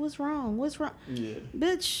okay? What's wrong? What's wrong? Yeah.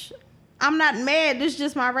 Bitch, I'm not mad. This is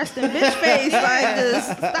just my resting bitch face. Like,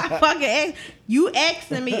 just stop fucking you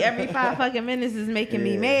asking me every 5 fucking minutes is making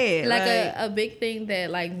me mad. Like a big thing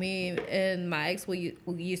that like me and my ex we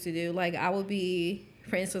used to do. Like I would be,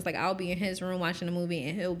 for instance, like I'll be in his room watching a movie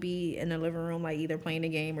and he'll be in the living room like either playing a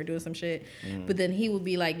game or doing some shit. But then he would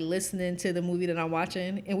be like listening to the movie that I'm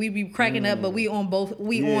watching and we'd be cracking up, but we on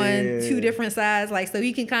 2 different sides. Like so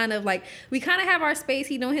he can kind of like we kind of have our space.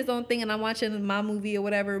 He doing his own thing and I'm watching my movie or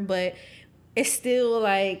whatever. But it's still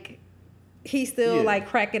like. He's still like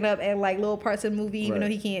cracking up at like little parts of the movie, even though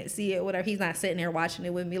he can't see it or whatever. He's not sitting there watching it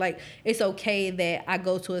with me. Like it's okay that I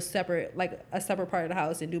go to a separate part of the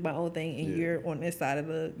house and do my own thing, and you're on this side of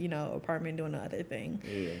the apartment doing the other thing.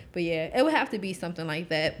 Yeah. But yeah, it would have to be something like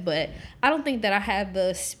that. But I don't think that I have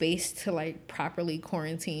the space to like properly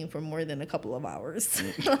quarantine for more than a couple of hours.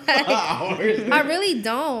 I really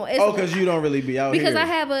don't. Because you don't really be out because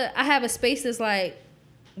here. I have a space that's like.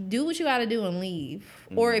 Do what you gotta do and leave.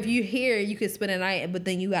 Or if you're here, you could spend a night, but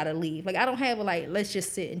then you gotta leave. Like I don't have a like let's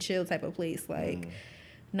just sit and chill type of place. Like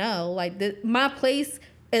no, like my place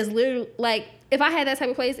is literally like if I had that type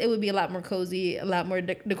of place, it would be a lot more cozy, a lot more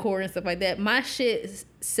decor and stuff like that. My shit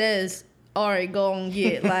says, all right, go and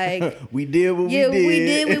get like we did what we did. we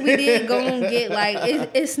did what we did. Go and get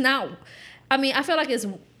like it's not. I mean, I feel like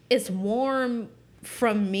it's warm.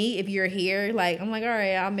 From me, if you're here, like I'm like, all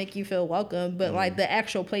right, I'll make you feel welcome, but like the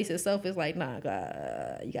actual place itself is like, nah,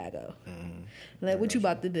 God, you gotta go. Like, what you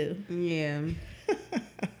about to do? Yeah,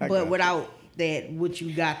 but without that, what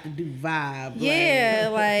you got to do vibe. Yeah,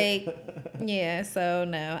 like, yeah. So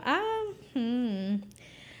no, I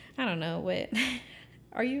don't know what.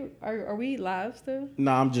 Are we live still?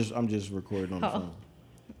 No, I'm just recording on the phone.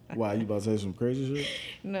 Why, you about to say some crazy shit?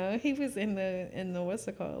 No, he was in the what's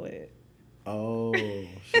it called it. Oh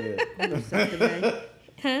shit!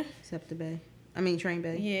 Huh? Scepter Bay. I mean Train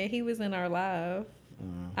Bay. Yeah, he was in our live.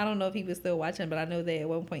 I don't know if he was still watching, but I know that at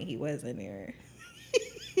one point he was in there.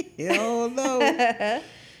 Hell no.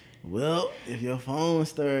 Well, if your phone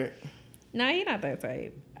start. No, you're not that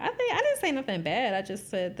type. I didn't say nothing bad. I just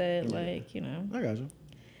said that like I got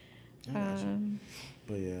you.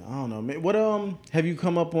 But yeah, I don't know. Man. What have you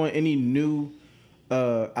come up on any new?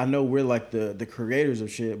 I know we're like the creators of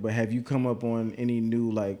shit, but have you come up on any new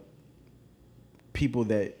like people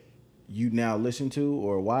that you now listen to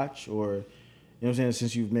or watch, or you know what I'm saying,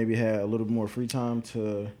 since you've maybe had a little more free time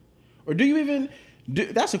to, or do you even?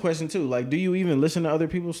 That's a question too. Like, do you even listen to other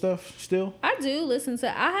people's stuff still? I do listen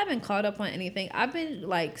to. I haven't caught up on anything. I've been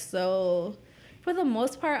like so. For the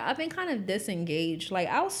most part, I've been kind of disengaged. Like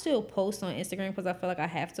I'll still post on Instagram because I feel like I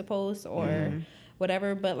have to post or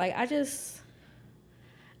whatever. But like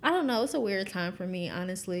I don't know. It's a weird time for me,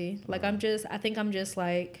 honestly. Like I think I'm just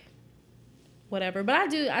like, whatever.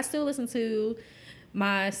 But I still listen to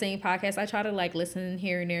my same podcast. I try to like listen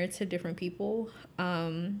here and there to different people.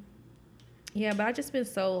 Yeah, but I just been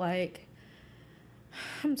so like,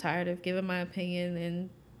 I'm tired of giving my opinion and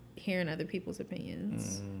hearing other people's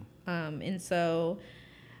opinions. And so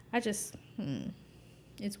I just,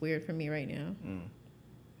 it's weird for me right now.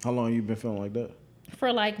 How long you been feeling like that?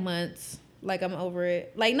 For like months. Like I'm over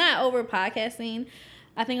it. Like not over podcasting.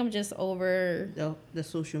 I think I'm just over the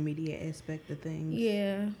social media aspect of things.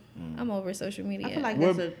 Yeah, I'm over social media. I feel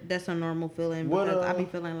like that's a normal feeling because I be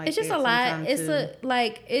feeling like it's just a lot.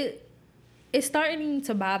 It's starting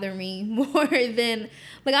to bother me more than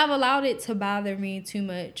like I've allowed it to bother me too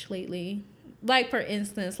much lately. Like for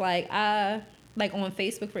instance, like on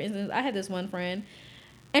Facebook, for instance, I had this one friend,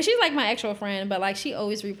 and she's like my actual friend, but like she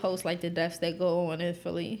always reposts like the deaths that go on in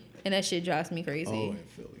Philly, and that shit drives me crazy. Oh, in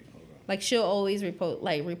Philly. Like she'll always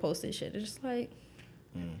repost this shit. It's just like,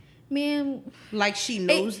 man, like she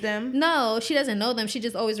knows them. No, she doesn't know them. She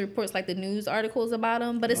just always reports like the news articles about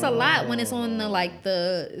them. But it's a lot when it's on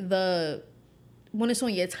the when it's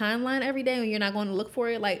on your timeline every day and you're not going to look for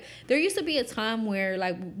it. Like there used to be a time where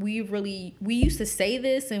like we used to say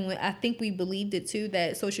this, and I think we believed it too,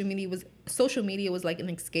 that social media social media was like an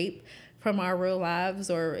escape from our real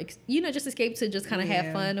lives, or just escape to just kind of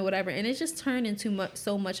have fun or whatever, and it's just turned into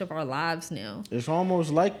so much of our lives now. It's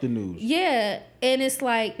almost like the news. Yeah, and it's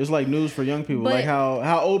like news for young people, like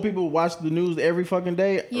how old people watch the news every fucking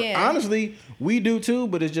day. Yeah, honestly, we do too,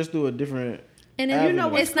 but it's just through a different. And then,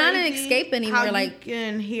 it's not an escape anymore. How like you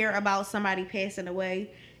can hear about somebody passing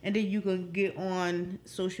away, and then you can get on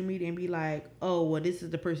social media and be like, oh, well, this is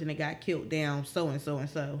the person that got killed down so and so and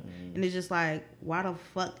so. And it's just like, why the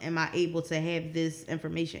fuck am I able to have this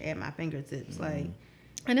information at my fingertips? Like,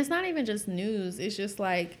 and it's not even just news. It's just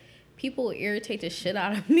like people irritate the shit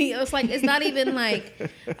out of me. It's like, it's not even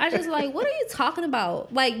like, I just like, what are you talking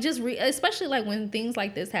about? Like, just especially like when things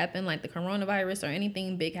like this happen, like the coronavirus or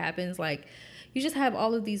anything big happens, like you just have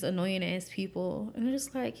all of these annoying ass people, and they're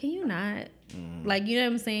just like, can you not? Like, you know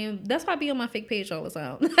what I'm saying? That's why I be on my fake page all the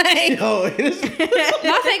time. Like,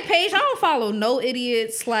 my fake page, I don't follow no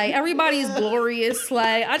idiots. Like, everybody's glorious.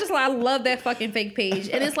 Like, I love that fucking fake page.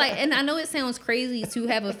 And it's like, and I know it sounds crazy to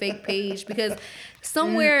have a fake page because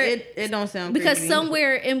somewhere it don't sound because crazy.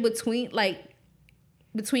 Somewhere in between, like,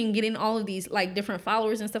 between getting all of these like different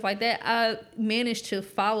followers and stuff like that, I managed to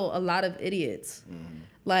follow a lot of idiots.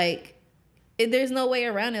 Like, there's no way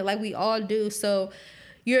around it. Like, we all do. So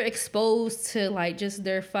you're exposed to like just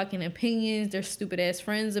their fucking opinions, their stupid ass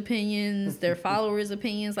friends' opinions, their followers'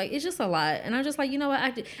 opinions. Like, it's just a lot. And I'm just like, you know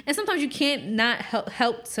what? And sometimes you can't not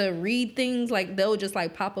help to read things. Like, they'll just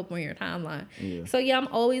like pop up on your timeline. Yeah. So yeah, I'm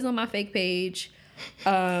always on my fake page.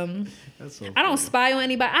 That's so I don't spy on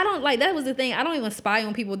anybody. I don't like, that was the thing. I don't even spy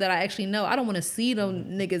on people that I actually know. I don't want to see them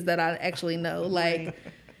niggas that I actually know. Like,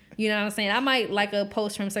 you know what I'm saying? I might like a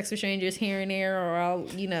post from Sex with Strangers here and there, or I'll,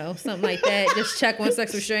 something like that. Just check on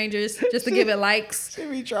Sex with Strangers just to give it likes. She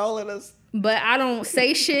be trolling us. But I don't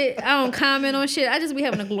say shit. I don't comment on shit. I just be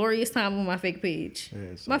having a glorious time on my fake page.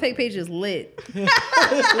 Yeah, my fake page is lit.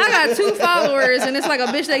 I got 2 followers, and it's like a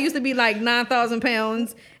bitch that used to be like 9,000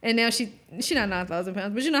 pounds, and now she not 9,000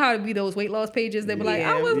 pounds, but you know how it be those weight loss pages. They be like,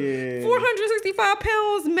 I was 465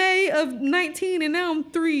 pounds May of 19, and now I'm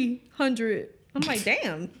 300. I'm like,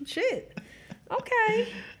 damn, shit. Okay.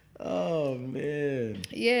 Oh, man.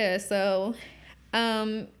 Yeah, so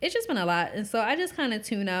it's just been a lot. And so I just kind of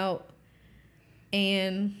tune out.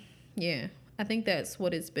 And, yeah, I think that's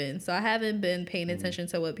what it's been. So I haven't been paying attention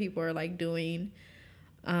to what people are, like, doing.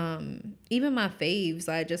 Even my faves,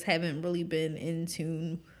 I just haven't really been in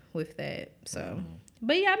tune with that. So,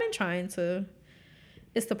 but, yeah, I've been trying to.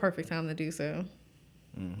 It's the perfect time to do so.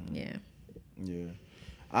 Yeah.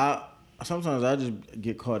 Yeah. Sometimes I just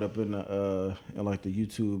get caught up in like the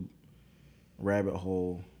YouTube rabbit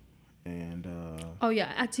hole, and oh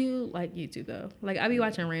yeah, I do like YouTube though. Like, I be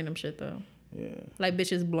watching random shit though. Yeah. Like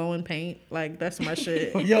bitches blowing paint. Like, that's my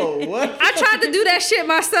shit. Yo, what? I tried to do that shit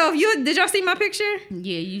myself. Did y'all see my picture?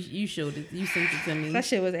 Yeah, you showed it. You sent it to me. That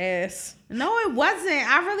shit was ass. No, it wasn't.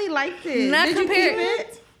 I really liked it. Not Did compared. you keep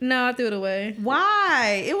it? No, I threw it away.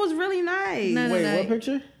 Why? It was really nice. No, Wait, what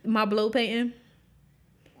picture? My blow painting.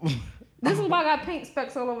 This is why I got paint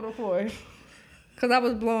specks all over the floor. Cause I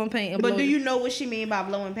was blowing paint. But do you know what she mean by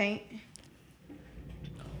blowing paint?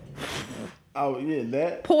 Oh yeah,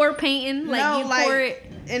 that pour painting. Like, no, you like, pour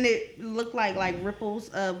it, and it looked like ripples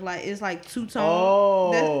of like, it's like two tone.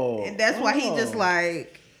 Oh, that's why he just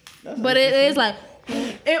like. But it is like.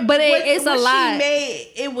 It's a lot. She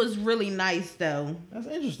made it was really nice though. That's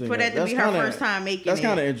interesting. For that to be her first time making it. That's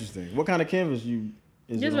kind of interesting. What kind of canvas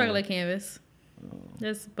just regular canvas.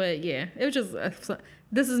 But yeah, it was just.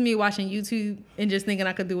 This is me watching YouTube and just thinking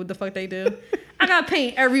I could do what the fuck they do. I got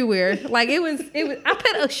paint everywhere. Like, it was. I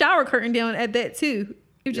put a shower curtain down at that too.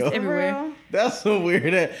 It was just everywhere. That's so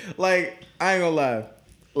weird. Like, I ain't gonna lie.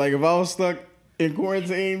 Like, if I was stuck in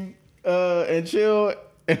quarantine and chill.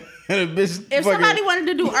 If somebody wanted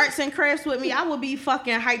to do arts and crafts with me, I would be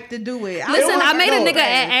fucking hyped to do it. Listen, I made a nigga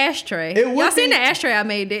an ashtray. Y'all seen the ashtray I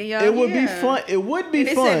made, didn't y'all? It would be fun. It would be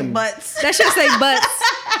fun. Said butts. That should say butts.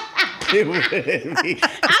 It would be.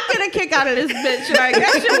 I get a kick out of this bitch. Like,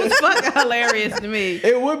 that shit was fucking hilarious to me.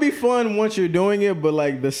 It would be fun once you're doing it, but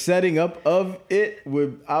like the setting up of it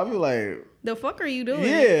would. I'll be like, the fuck are you doing?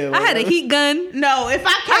 Yeah, like, I had a heat gun. No, if I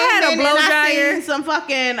had a blow dryer, seen some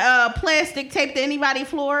fucking plastic taped to anybody's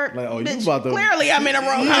floor, like, oh, bitch, you about to, clearly I'm in a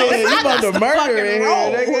wrong house. You about to murder it,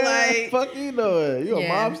 nigga. Like, fuck you doing? You a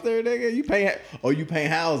mobster, nigga? You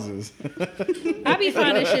paint houses. I be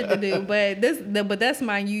finding shit to do, but that's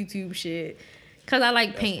my YouTube shit. Cause I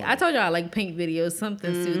like paint. I told y'all I like paint videos.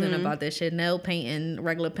 Something soothing about that shit. Nail painting,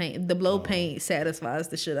 regular paint. The blow paint satisfies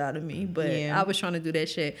the shit out of me. But I was trying to do that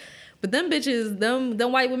shit. But them bitches,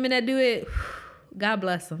 them white women that do it, God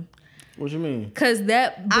bless them. What you mean? Cause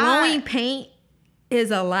that blowing paint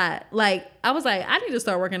is a lot. Like I was like, I need to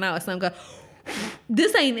start working out or something.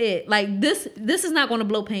 This ain't it. Like this is not going to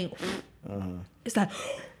blow paint. It's like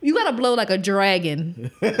you gotta blow like a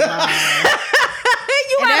dragon. You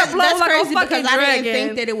gotta blow that's like crazy a fucking because dragon. I didn't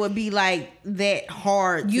think that it would be like that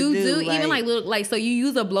hard. You to do even like little like so you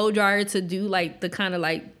use a blow dryer to do like the kind of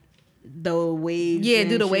like the waves. yeah, and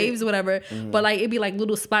do the shit. waves or whatever. But like it'd be like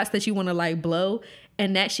little spots that you want to like blow,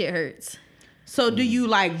 and that shit hurts. So do you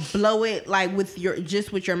like blow it like with your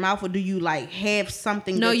mouth, or do you like have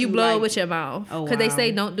something? No, that you blow like, it with your mouth. Oh, Because they wow.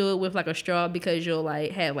 say don't do it with like a straw because you'll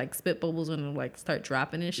like have like spit bubbles and it'll like start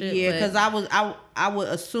dropping and shit. Yeah, but- because I would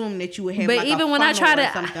assume that you would have. But like even a when I funnel tried or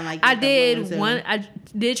to, something like I that to blow did into. one. I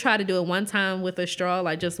did try to do it one time with a straw,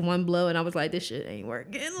 like just one blow, and I was like, this shit ain't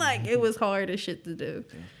working. Like it was hard as shit to do.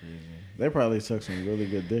 They probably took some really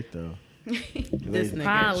good dick though. This They nigga.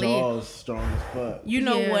 Probably. jaws strong as fuck. You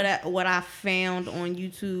know Yeah. what I found on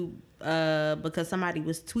YouTube because somebody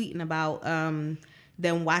was tweeting about them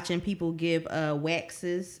watching people give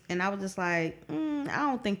waxes, and I was just like, I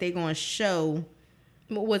don't think they're gonna show.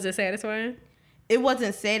 Was it satisfying? It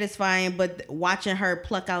wasn't satisfying, but watching her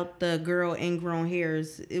pluck out the girl ingrown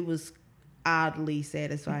hairs, it was oddly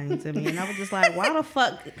satisfying to me, and I was just like, why the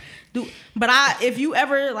fuck do? But if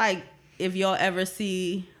y'all ever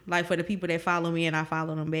see, like, for the people that follow me and I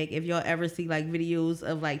follow them back, if y'all ever see like videos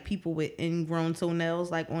of like people with ingrown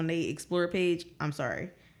toenails like on their Explore page, I'm sorry,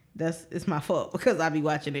 it's my fault because I be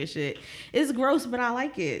watching this shit. It's gross, but I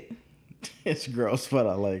like it. It's gross, but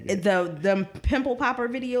I like it. The pimple popper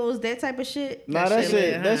videos, that type of shit. Nah, that shit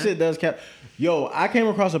shit, lit, that huh? shit does count. Yo, I came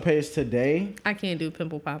across a page today. I can't do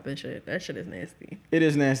pimple popping shit. That shit is nasty. It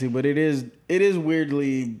is nasty, but it is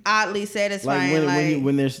weirdly Oddly satisfying. like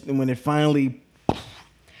when it finally.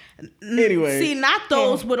 Anyway, See, not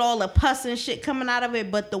those with all the pus and shit coming out of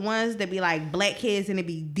it, but the ones that be like blackheads and it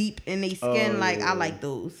be deep in their skin. Oh, like yeah. I like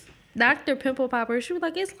those. Dr. Pimple Popper, she was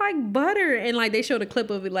like, it's like butter. And like they showed a clip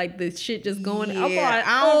of it, like the shit just going. Yeah, I'm like,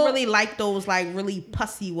 I don't oh. really like those like really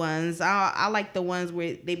pussy ones. I like the ones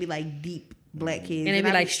where they be like deep blackheads. And they be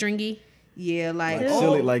I like stringy. yeah, like,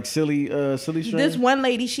 silly string. This one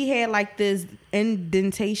lady, she had like this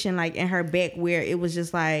indentation like in her back where it was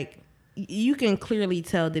just like you can clearly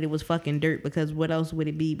tell that it was fucking dirt because what else would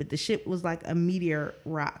it be? But the shit was like a meteor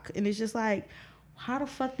rock, and it's just like, how the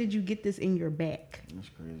fuck did you get this in your back? That's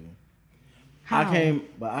crazy. How?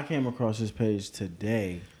 I came across this page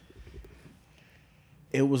today.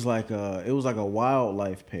 It was like a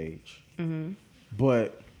wildlife page,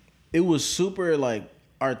 but it was super like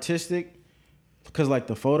artistic because like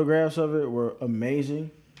the photographs of it were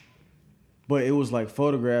amazing, but it was like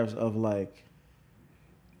photographs of like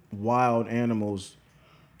wild animals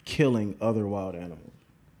killing other wild animals.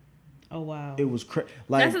 Oh wow. It was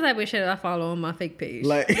like That's the type of shit I follow on my fake page.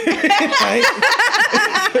 like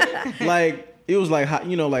like it was like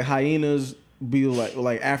like hyenas be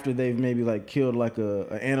like after they've maybe like killed like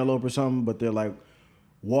a antelope or something, but they're like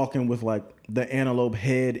walking with like the antelope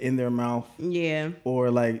head in their mouth, Yeah.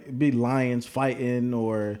 or like be lions fighting,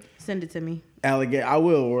 or Send it to me. alligator. I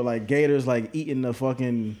will, or like gators like eating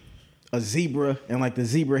a zebra, and like the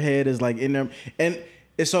zebra head is like in them, and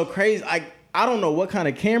it's so crazy. I don't know what kind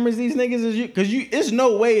of cameras these niggas is because it's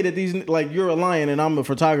no way that these like you're a lion and I'm a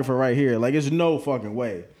photographer right here. Like it's no fucking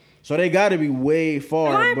way. So they got to be way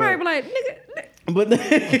far. Lion but, probably be like, nigga, but what,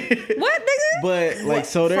 nigga? but like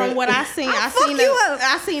so they're From what I seen, fuck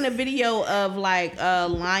I seen a video of like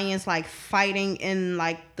lions like fighting in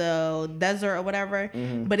like the desert or whatever.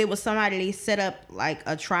 But it was somebody, they set up like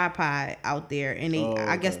a tripod out there, and they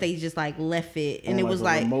I guess they just like left it, and On, it like, was a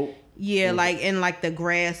like remote? yeah, like in like the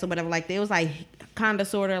grass or whatever. Like it was like kind of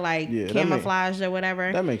sort of like Yeah, that camouflaged or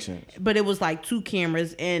whatever. that makes sense. But it was like two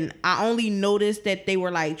cameras, and I only noticed that they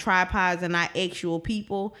were like tripods and not actual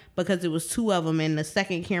people because it was two of them, and the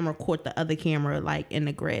second camera caught the other camera like in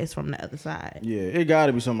the grass from the other side. Yeah, it got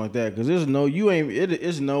to be something like that because there's no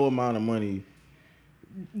it's no amount of money.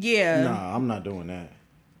 Yeah. Nah, I'm not doing that.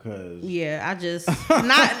 Cause Yeah, I just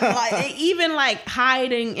not like even like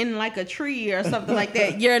hiding in like a tree or something like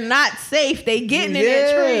that. You're not safe. They getting in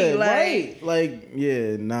that tree, like right. Like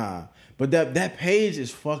yeah, nah. But that page is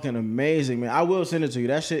fucking amazing, man. I will send it to you.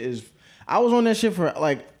 That shit is. I was on that shit for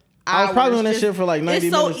like. I was probably on that shit for like 90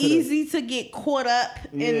 It's so minutes. today. easy to get caught up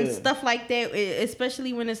Yeah. in stuff like that,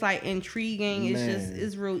 especially when it's like intriguing. It's Man. just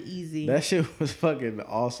it's real easy. That shit was fucking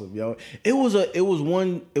awesome, yo. It was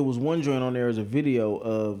one joint on there as a video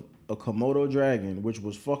of a Komodo dragon, which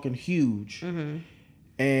was fucking huge,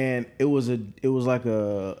 and it was like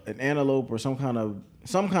an antelope or some kind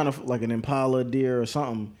of like an impala deer or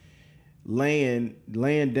something,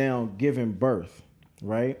 laying down, giving birth,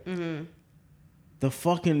 right? Mm-hmm. The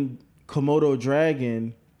fucking Komodo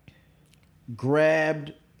dragon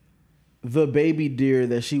grabbed the baby deer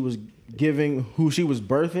that she was giving, who she was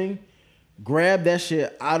birthing, grabbed that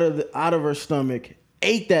shit out of her stomach,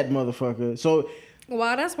 ate that motherfucker. So,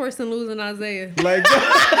 wow, that's worse than losing Isaiah. like,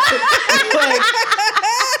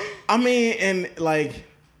 I mean, and like,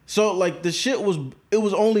 so like the shit was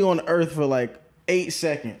only on Earth for like 8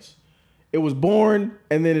 seconds. It was born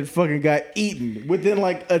and then it fucking got eaten within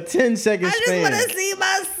like a 10-second span. I just want to see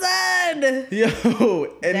my son. Yo,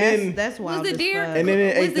 and That's wild. Was the deer? And then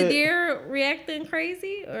it was ate the deer reacting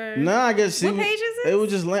crazy or? Nah, I guess What page is this? It was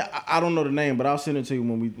just I don't know the name, but I'll send it to you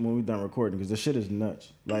when we done recording because the shit is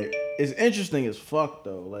nuts. Like it's interesting as fuck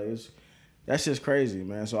though. Like that's just crazy,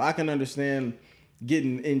 man. So I can understand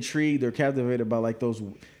getting intrigued or captivated by like those,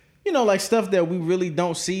 you know, like stuff that we really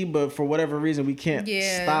don't see, but for whatever reason we can't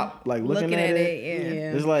stop like looking at it.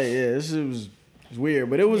 Yeah. It's like this was weird,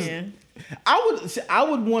 but it was. Yeah. I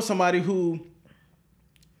would want somebody who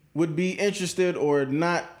would be interested or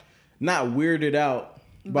not weirded out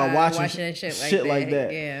by watching shit like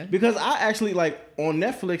that. Yeah. Because I actually like on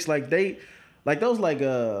Netflix, like they like those like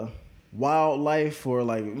wildlife or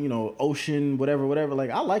like, you know, ocean whatever. Like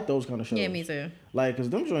I like those kind of shows. Yeah, me too. Like, cause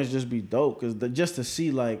them joints just be dope. Cause just to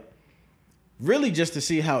see like, really just to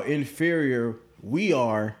see how inferior we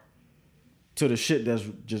are to the shit that's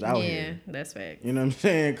just out here. Yeah, that's fact. You know what I'm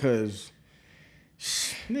saying? Cause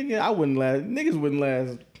nigga, niggas wouldn't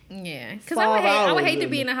last. Yeah, because 5 I would hours hate to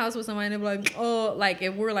be in. in a house with somebody and be like, oh, like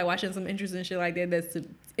if we're like watching some interesting shit like that that's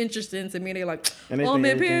interesting to me, they're like, And they oh think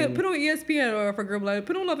man, everything- put on ESPN, or if a girl be like,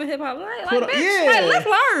 put on Love and Hip Hop, like Put on- bitch, yeah. like, let's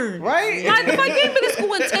learn, Right? Like if I ain't been to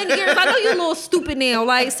school in 10 years, I know you a little stupid now.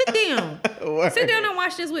 Like sit down, Word. sit down and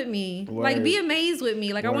watch this with me. Like Word. be amazed with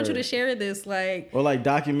me. Like I want you Word. to share this, like Or like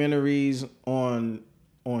documentaries on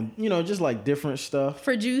you know, just like different stuff.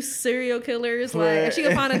 for Juice serial killers. Like Right. if she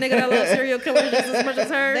could find a nigga that loves serial killers just as much as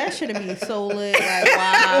her, That should have been so lit. Like,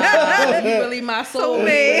 wow, you really my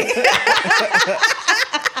soulmate.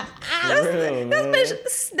 For real, man. bitch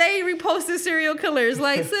stay reposting serial killers.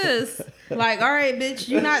 Like sis. Like, all right, bitch,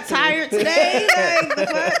 you not tired today? Like, the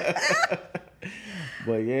fuck?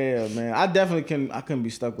 But yeah, man, I definitely I couldn't be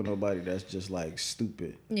stuck with nobody that's just like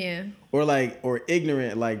stupid Yeah. or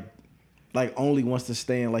ignorant, like only wants to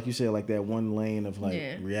stay in, like you said, like that one lane of like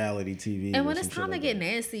Yeah. reality TV. And or when some it's shit time to like get that.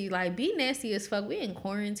 nasty, like be nasty as fuck. We in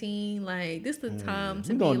quarantine. Like this the time to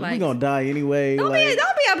we be gonna, like we gonna die anyway. don't like, be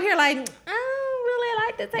up here like I don't really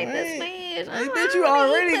like to take this Right. smash. Like, I bitch, don't you really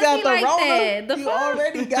already eat got pussy the like Rona. that. The You fuck?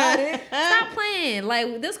 already got it. Stop playing.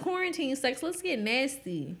 Like this quarantine sex, let's get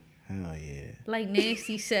nasty. Hell yeah. Like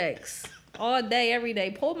nasty sex. All day, every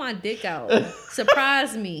day. Pull my dick out.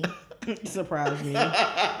 Surprise me. Surprise me.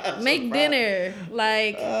 Make dinner.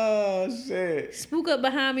 Like Oh shit. spook up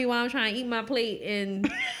behind me while I'm trying to eat my plate and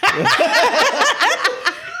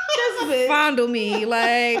fondle me.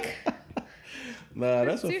 Like Nah,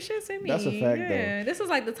 that's do shit to me. that's a fact, yeah. This is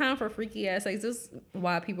like the time for freaky ass sex. This is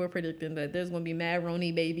why people are predicting that there's gonna be mad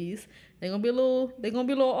Roni babies. They're gonna be a little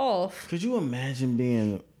off. Could you imagine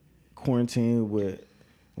being quarantined with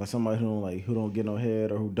like somebody who don't get no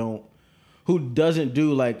head or who doesn't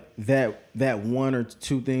do like that one or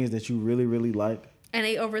two things that you really really like? And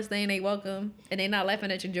they overstaying they welcome and they not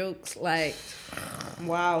laughing at your jokes. Like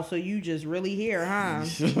Wow, so you just really here, huh?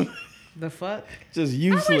 The fuck? Just I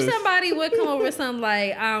useless. wish somebody would come over with something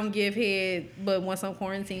like I don't give head but want some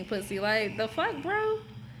quarantine pussy. Like the fuck, bro?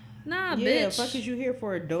 Nah, Yeah, bitch. fuck is you here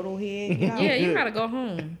for a dodo head? Get out. Yeah, you gotta go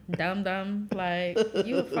home. Dumb. Like,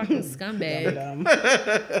 you a fucking scumbag. Dumb.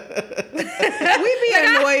 We be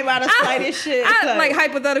annoyed by the slightest shit. I like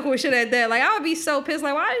hypothetical shit at that. Like, I would be so pissed.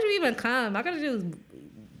 Like, why did you even come? I could've just,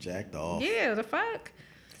 Jacked off. yeah, the fuck?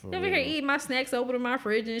 For You over here real. eating my snacks over to my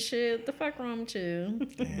fridge and shit. The fuck wrong with you?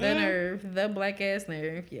 The nerve. The black ass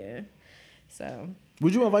nerve. Yeah. So.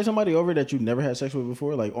 Would you invite somebody over that you never had sex with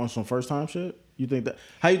before, like on some first time shit? You think that?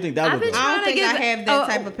 How you think that I've would been go? I don't think I Trying to have get- that oh,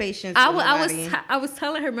 type of patience. I with nobody. was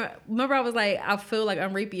telling her. Remember, I was like, I feel like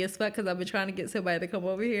I'm rapey as fuck because I've been trying to get somebody to come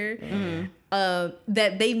over here. That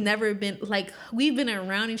they've never been like we've been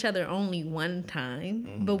around each other only one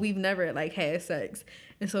time, but we've never like had sex,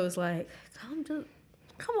 and so it's like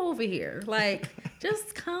come over here, like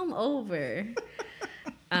just come over.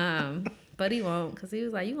 But he won't because he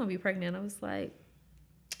was like, you gonna be pregnant? I was like.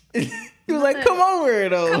 He was like, "Come over,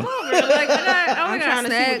 though." Come over. Like, I'm got trying to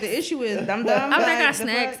see snacks. what the issue is. Dumb. I Like, got the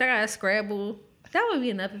snacks. fuck? I got Scrabble. That would be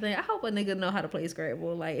another thing. I hope a nigga know how to play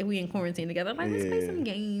Scrabble. Like if we in quarantine together, like let's play Yeah. some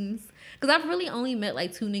games. Because I've really only met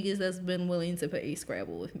like 2 niggas that's been willing to play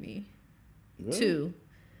Scrabble with me. Really? 2.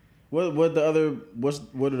 What do the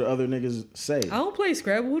other niggas say? I don't play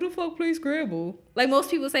Scrabble. Who the fuck plays Scrabble? Like most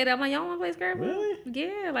people say that. I'm like, y'all want to play Scrabble? Really?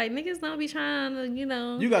 Yeah. Like niggas don't be trying to, you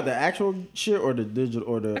know. You got the actual shit or the digital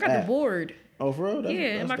or the I got app? the board. Oh, for real?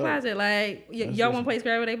 In my closet. Like y'all want to play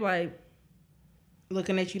Scrabble? They be like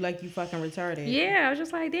looking at you like you fucking retarded. Yeah. I was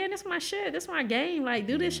just like, damn, this my shit. This my game. Like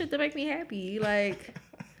do this shit to make me happy. Like.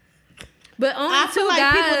 But only I feel two like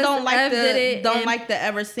guys people don't like to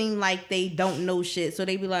ever seem like they don't know shit. So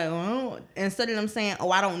they be like, oh, instead of them saying, oh,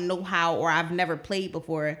 I don't know how or I've never played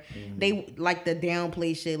before, they like to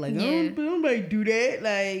downplay shit. Like, oh, nobody do that.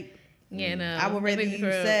 Like, yeah, no. I would rather you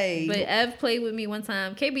say. But Ev played with me one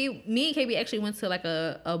time. Me and KB actually went to like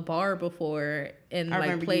a bar before and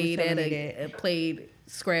like played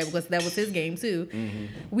Scrabble because that was his game too. Mm-hmm.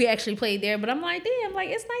 We actually played there, but I'm like, damn, like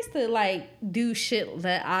it's nice to like do shit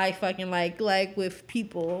that I fucking like with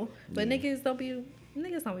people. But niggas don't be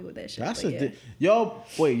with that shit. That's y'all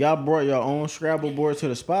brought your own Scrabble board to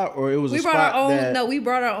the spot, or it was we brought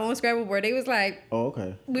our own Scrabble board. They was like, oh,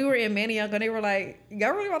 okay. We were in Manioc and they were like,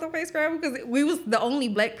 y'all really want to play Scrabble? Because we was the only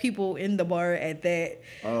black people in the bar at that.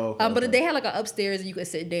 Oh, okay, but they had like an upstairs and you could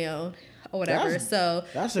sit down or whatever.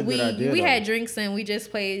 That's a good idea. We had drinks and we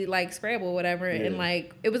just played like Scrabble or whatever. Yeah. And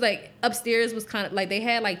like it was like upstairs was kind of like they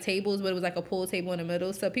had like tables, but it was like a pool table in the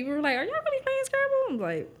middle. So people were like, "Are y'all really playing Scrabble?" I'm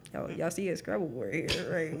like, y'all see a Scrabble board here,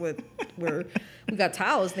 right? Where we got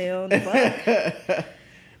tiles down.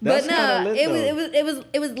 But no, lit,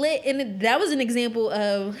 it was lit, and that was an example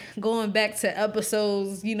of going back to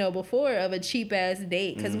episodes, before of a cheap ass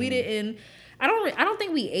date because we didn't. I don't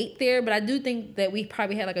think we ate there, but I do think that we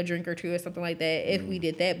probably had like a drink or two or something like that if we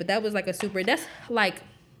did that. But that was like that's like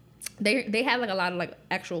they have like a lot of like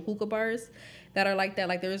actual hookah bars that are like that.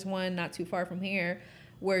 Like there's one not too far from here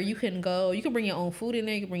where you can bring your own food in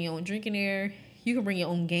there, you can bring your own drink in there, you can bring your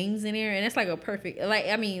own games in there, and it's like a perfect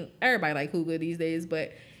everybody like hookah these days,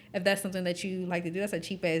 but if that's something that you like to do, that's a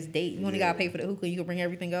cheap ass date. You only gotta pay for the hookah, you can bring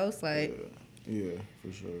everything else like. Yeah,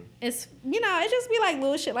 for sure. It's it just be like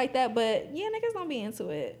little shit like that, but yeah, niggas don't be into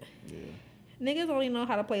it. Yeah. Niggas only know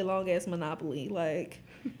how to play long ass Monopoly, like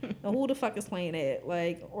who the fuck is playing it?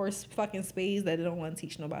 Like or fucking spades that they don't want to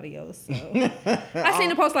teach nobody else. So I seen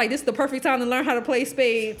the post like this is the perfect time to learn how to play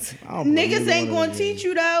spades. Niggas ain't gonna teach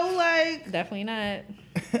you though, like definitely not.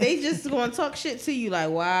 They just gonna talk shit to you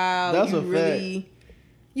like, wow, that's you a really fact.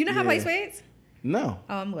 You know how to play spades? No.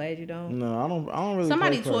 Oh, I'm glad you don't. No, I don't really.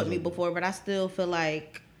 Somebody taught me before, but I still feel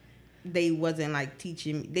like they wasn't like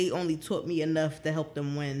teaching me. They only taught me enough to help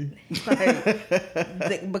them win,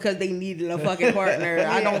 because they needed a fucking partner.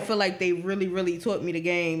 Yeah. I don't feel like they really, really taught me the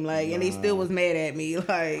game, and they still was mad at me.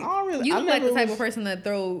 Like you look like the type of person that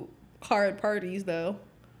throw card parties though.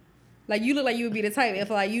 Like you look like you would be the type if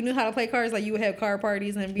like you knew how to play cards, like you would have card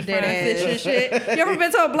parties and be frying fish and shit. You ever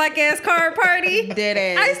been to a black ass card party? Dead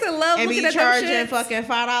ass. I used to love and looking be at charging them shits. fucking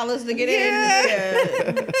 $5 to get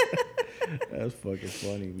in. Yeah. That's fucking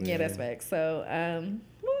funny, man. Yeah, that's facts. So,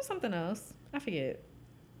 what was something else? I forget.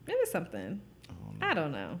 It was something. I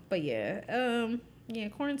don't know. But yeah,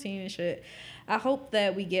 quarantine and shit. I hope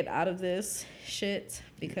that we get out of this shit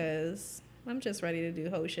because I'm just ready to do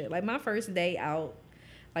whole shit. Like my first day out.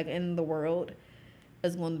 Like in the world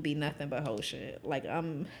is going to be nothing but whole shit. Like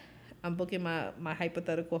I'm booking my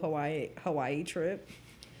hypothetical Hawaii trip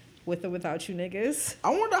with or without you niggas. I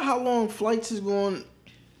wonder how long flights is going to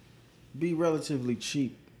be relatively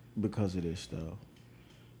cheap because of this though.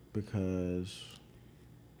 But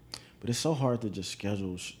it's so hard to just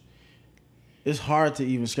schedule. It's hard to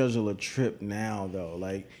even schedule a trip now though.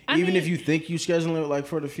 Like if you think you scheduling it like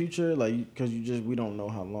for the future, like because we don't know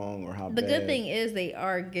how long or how bad. The good thing is they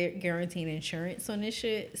are guaranteeing insurance on this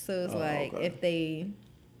shit. So it's if they,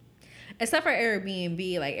 except for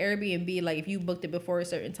Airbnb, like if you booked it before a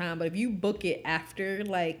certain time, but if you book it after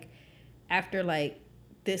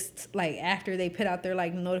this, like after they put out their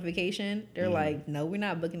like notification, they're like, no, we're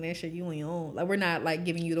not booking that shit. You on your own. Like we're not like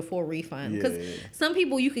giving you the full refund because some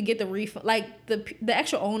people you could get the refund. Like the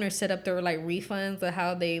actual owners set up their like refunds of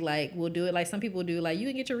how they like will do it. Like some people do like you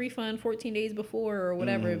can get your refund 14 days before or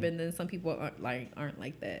whatever, but then some people aren't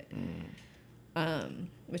like that.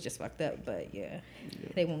 Which is fucked up. But yeah,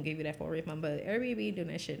 they won't give you that full refund. But Airbnb doing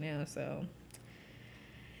that shit now, so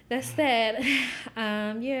that's that.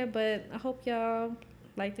 But I hope y'all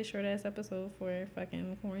like this short ass episode for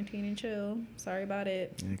fucking quarantine and chill. Sorry about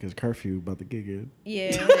it. Yeah, because curfew about to kick in. Yeah.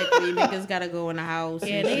 Exactly. Niggas gotta go in the house.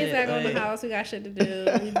 Yeah, niggas gotta go in the house. We got shit to do.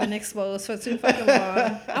 We've been exposed for too fucking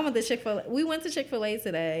long. We went to Chick-fil-A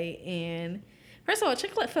today, and first of all,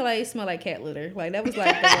 Chick-fil-A smelled like cat litter. Like that was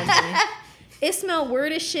like the one thing. It smelled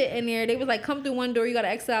weird as shit in there. They was like, come through one door, you gotta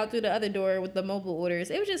exit out through the other door with the mobile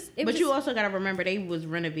orders. It was just. But you also gotta remember they was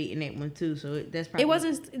renovating that one too, so that's probably. It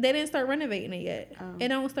wasn't. They didn't start renovating it yet. Oh. It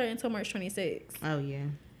don't start until March 26th. Oh yeah,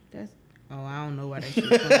 that's. Oh, I don't know why that shit.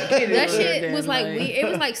 That shit was like weird. It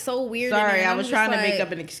was like so weird. Sorry, I was trying to make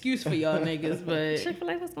up an excuse for y'all niggas, but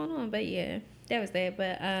Chick-fil-A, what's going on? But yeah, that was that.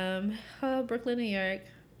 But Brooklyn, New York.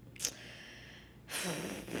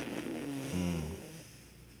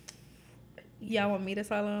 Y'all want me to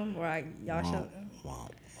tell them, or y'all should?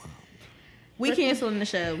 we canceling the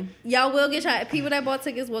show. Y'all will get y'all people that bought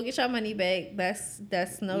tickets will get y'all money back.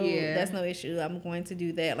 That's no issue. I'm going to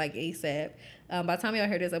do that like ASAP. By the time y'all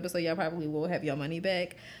hear this episode, y'all probably will have your money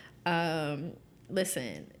back.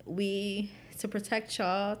 Listen, to protect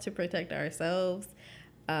y'all, to protect ourselves.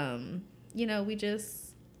 We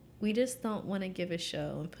just don't want to give a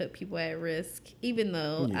show and put people at risk. Even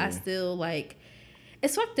though I still like,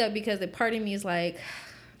 it's fucked up because the part of me is like,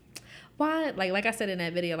 why? Like I said in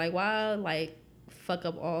that video, like why like fuck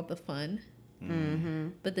up all the fun? Mm-hmm.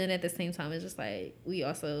 But then at the same time, it's just like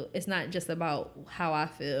it's not just about how I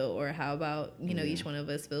feel or how about each one of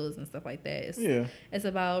us feels and stuff like that. It's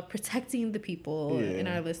about protecting the people and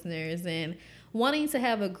our listeners and wanting to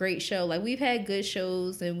have a great show. Like we've had good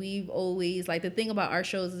shows and we've always like the thing about our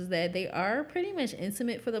shows is that they are pretty much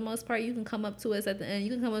intimate for the most part. You can come up to us at the end,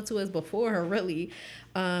 you can come up to us before her really.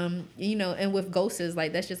 And with ghosts,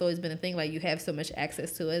 like that's just always been a thing. Like you have so much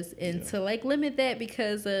access to us, and to like limit that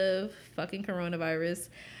because of fucking coronavirus,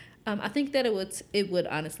 I think that it would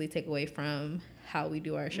honestly take away from how we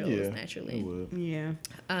do our shows naturally. It would. Yeah.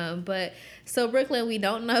 But so Brooklyn, we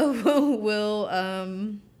don't know who will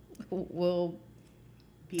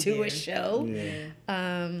do a show.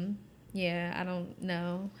 I don't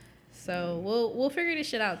know. So we'll figure this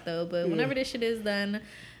shit out though. But whenever this shit is done.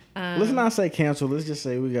 Let's not say cancel. Let's just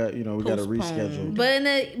say we got to reschedule.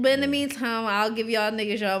 But in the meantime, I'll give y'all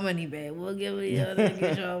niggas y'all money back. We'll give y'all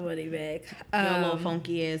niggas y'all money back. Your little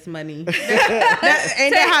funky ass money. Ain't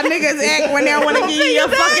that how niggas act when they want to give you your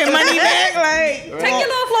fucking money back? Like take your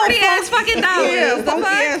little $40 fucking dollars. Yeah, funky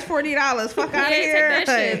ass $40. Fuck out of here. Take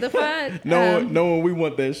that shit. The fuck. Knowing we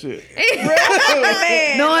want that shit.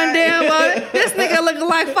 Knowing damn well this nigga looking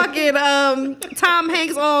like fucking Tom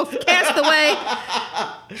Hanks off Castaway.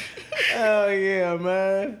 Oh yeah,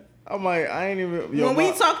 man. I'm like, I ain't even. When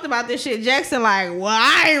we talked about this shit, Jackson like, well,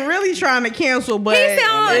 I ain't really trying to cancel, but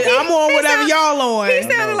I'm on whatever y'all on. He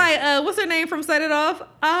sounded like, what's her name from Set It Off?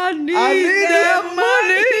 I need that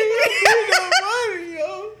money,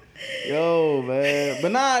 yo. Yo, man.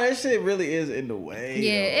 But nah, that shit really is in the way.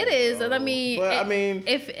 Yeah, it is. Bro. I mean,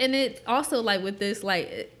 it also like with this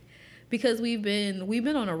like. Because we've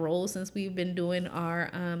been on a roll since we've been doing our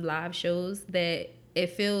live shows that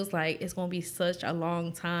it feels like it's gonna be such a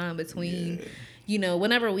long time between,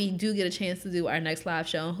 whenever we do get a chance to do our next live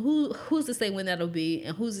show. Who's to say when that'll be,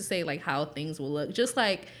 and who's to say like how things will look? Just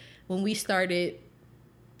like when we started,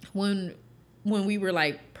 when we were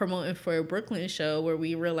like promoting for a Brooklyn show, where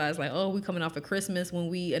we realized like, oh, we coming off of Christmas. When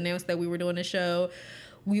we announced that we were doing a show,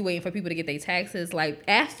 we waiting for people to get their taxes. Like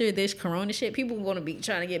after this corona shit, people are gonna be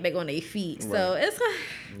trying to get back on their feet. Right. So it's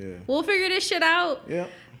we'll figure this shit out. Yeah.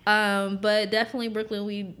 But definitely Brooklyn,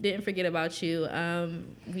 we didn't forget about you.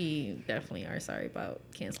 We definitely are sorry about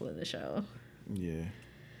canceling the show. Yeah.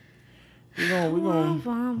 We're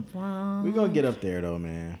gonna get up there though,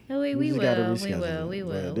 man. We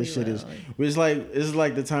will. This shit is. It's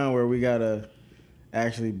like the time where we gotta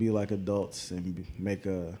actually be like adults and make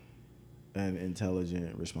an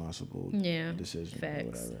intelligent, responsible decision. Facts. Or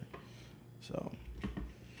whatever. So.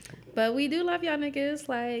 But we do love y'all niggas,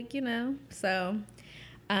 like so.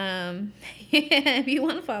 If you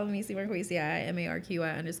want to follow me,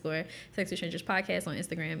 CMarquisi_MARQI_ Sexy Strangers Podcast on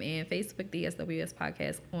Instagram and Facebook, the SWS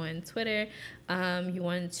Podcast on Twitter.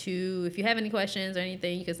 If you have any questions or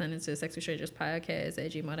anything, you can send it to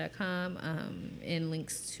sexystrangerspodcast@gmail.com. And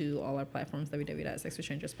links to all our platforms,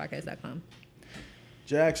 www.sexystrangerspodcast.com.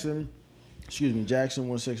 Jackson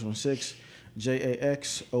 1616,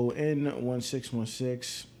 JAXON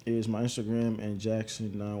 1616 is my Instagram, and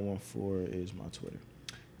Jackson 914 is my Twitter.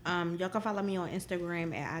 Y'all can follow me on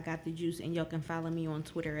Instagram at I Got The Juice, and y'all can follow me on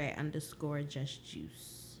Twitter at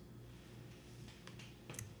 _JustJuice.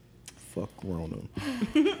 Fuck Rona.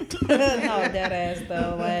 No, dead ass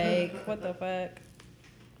though. Like, what the fuck?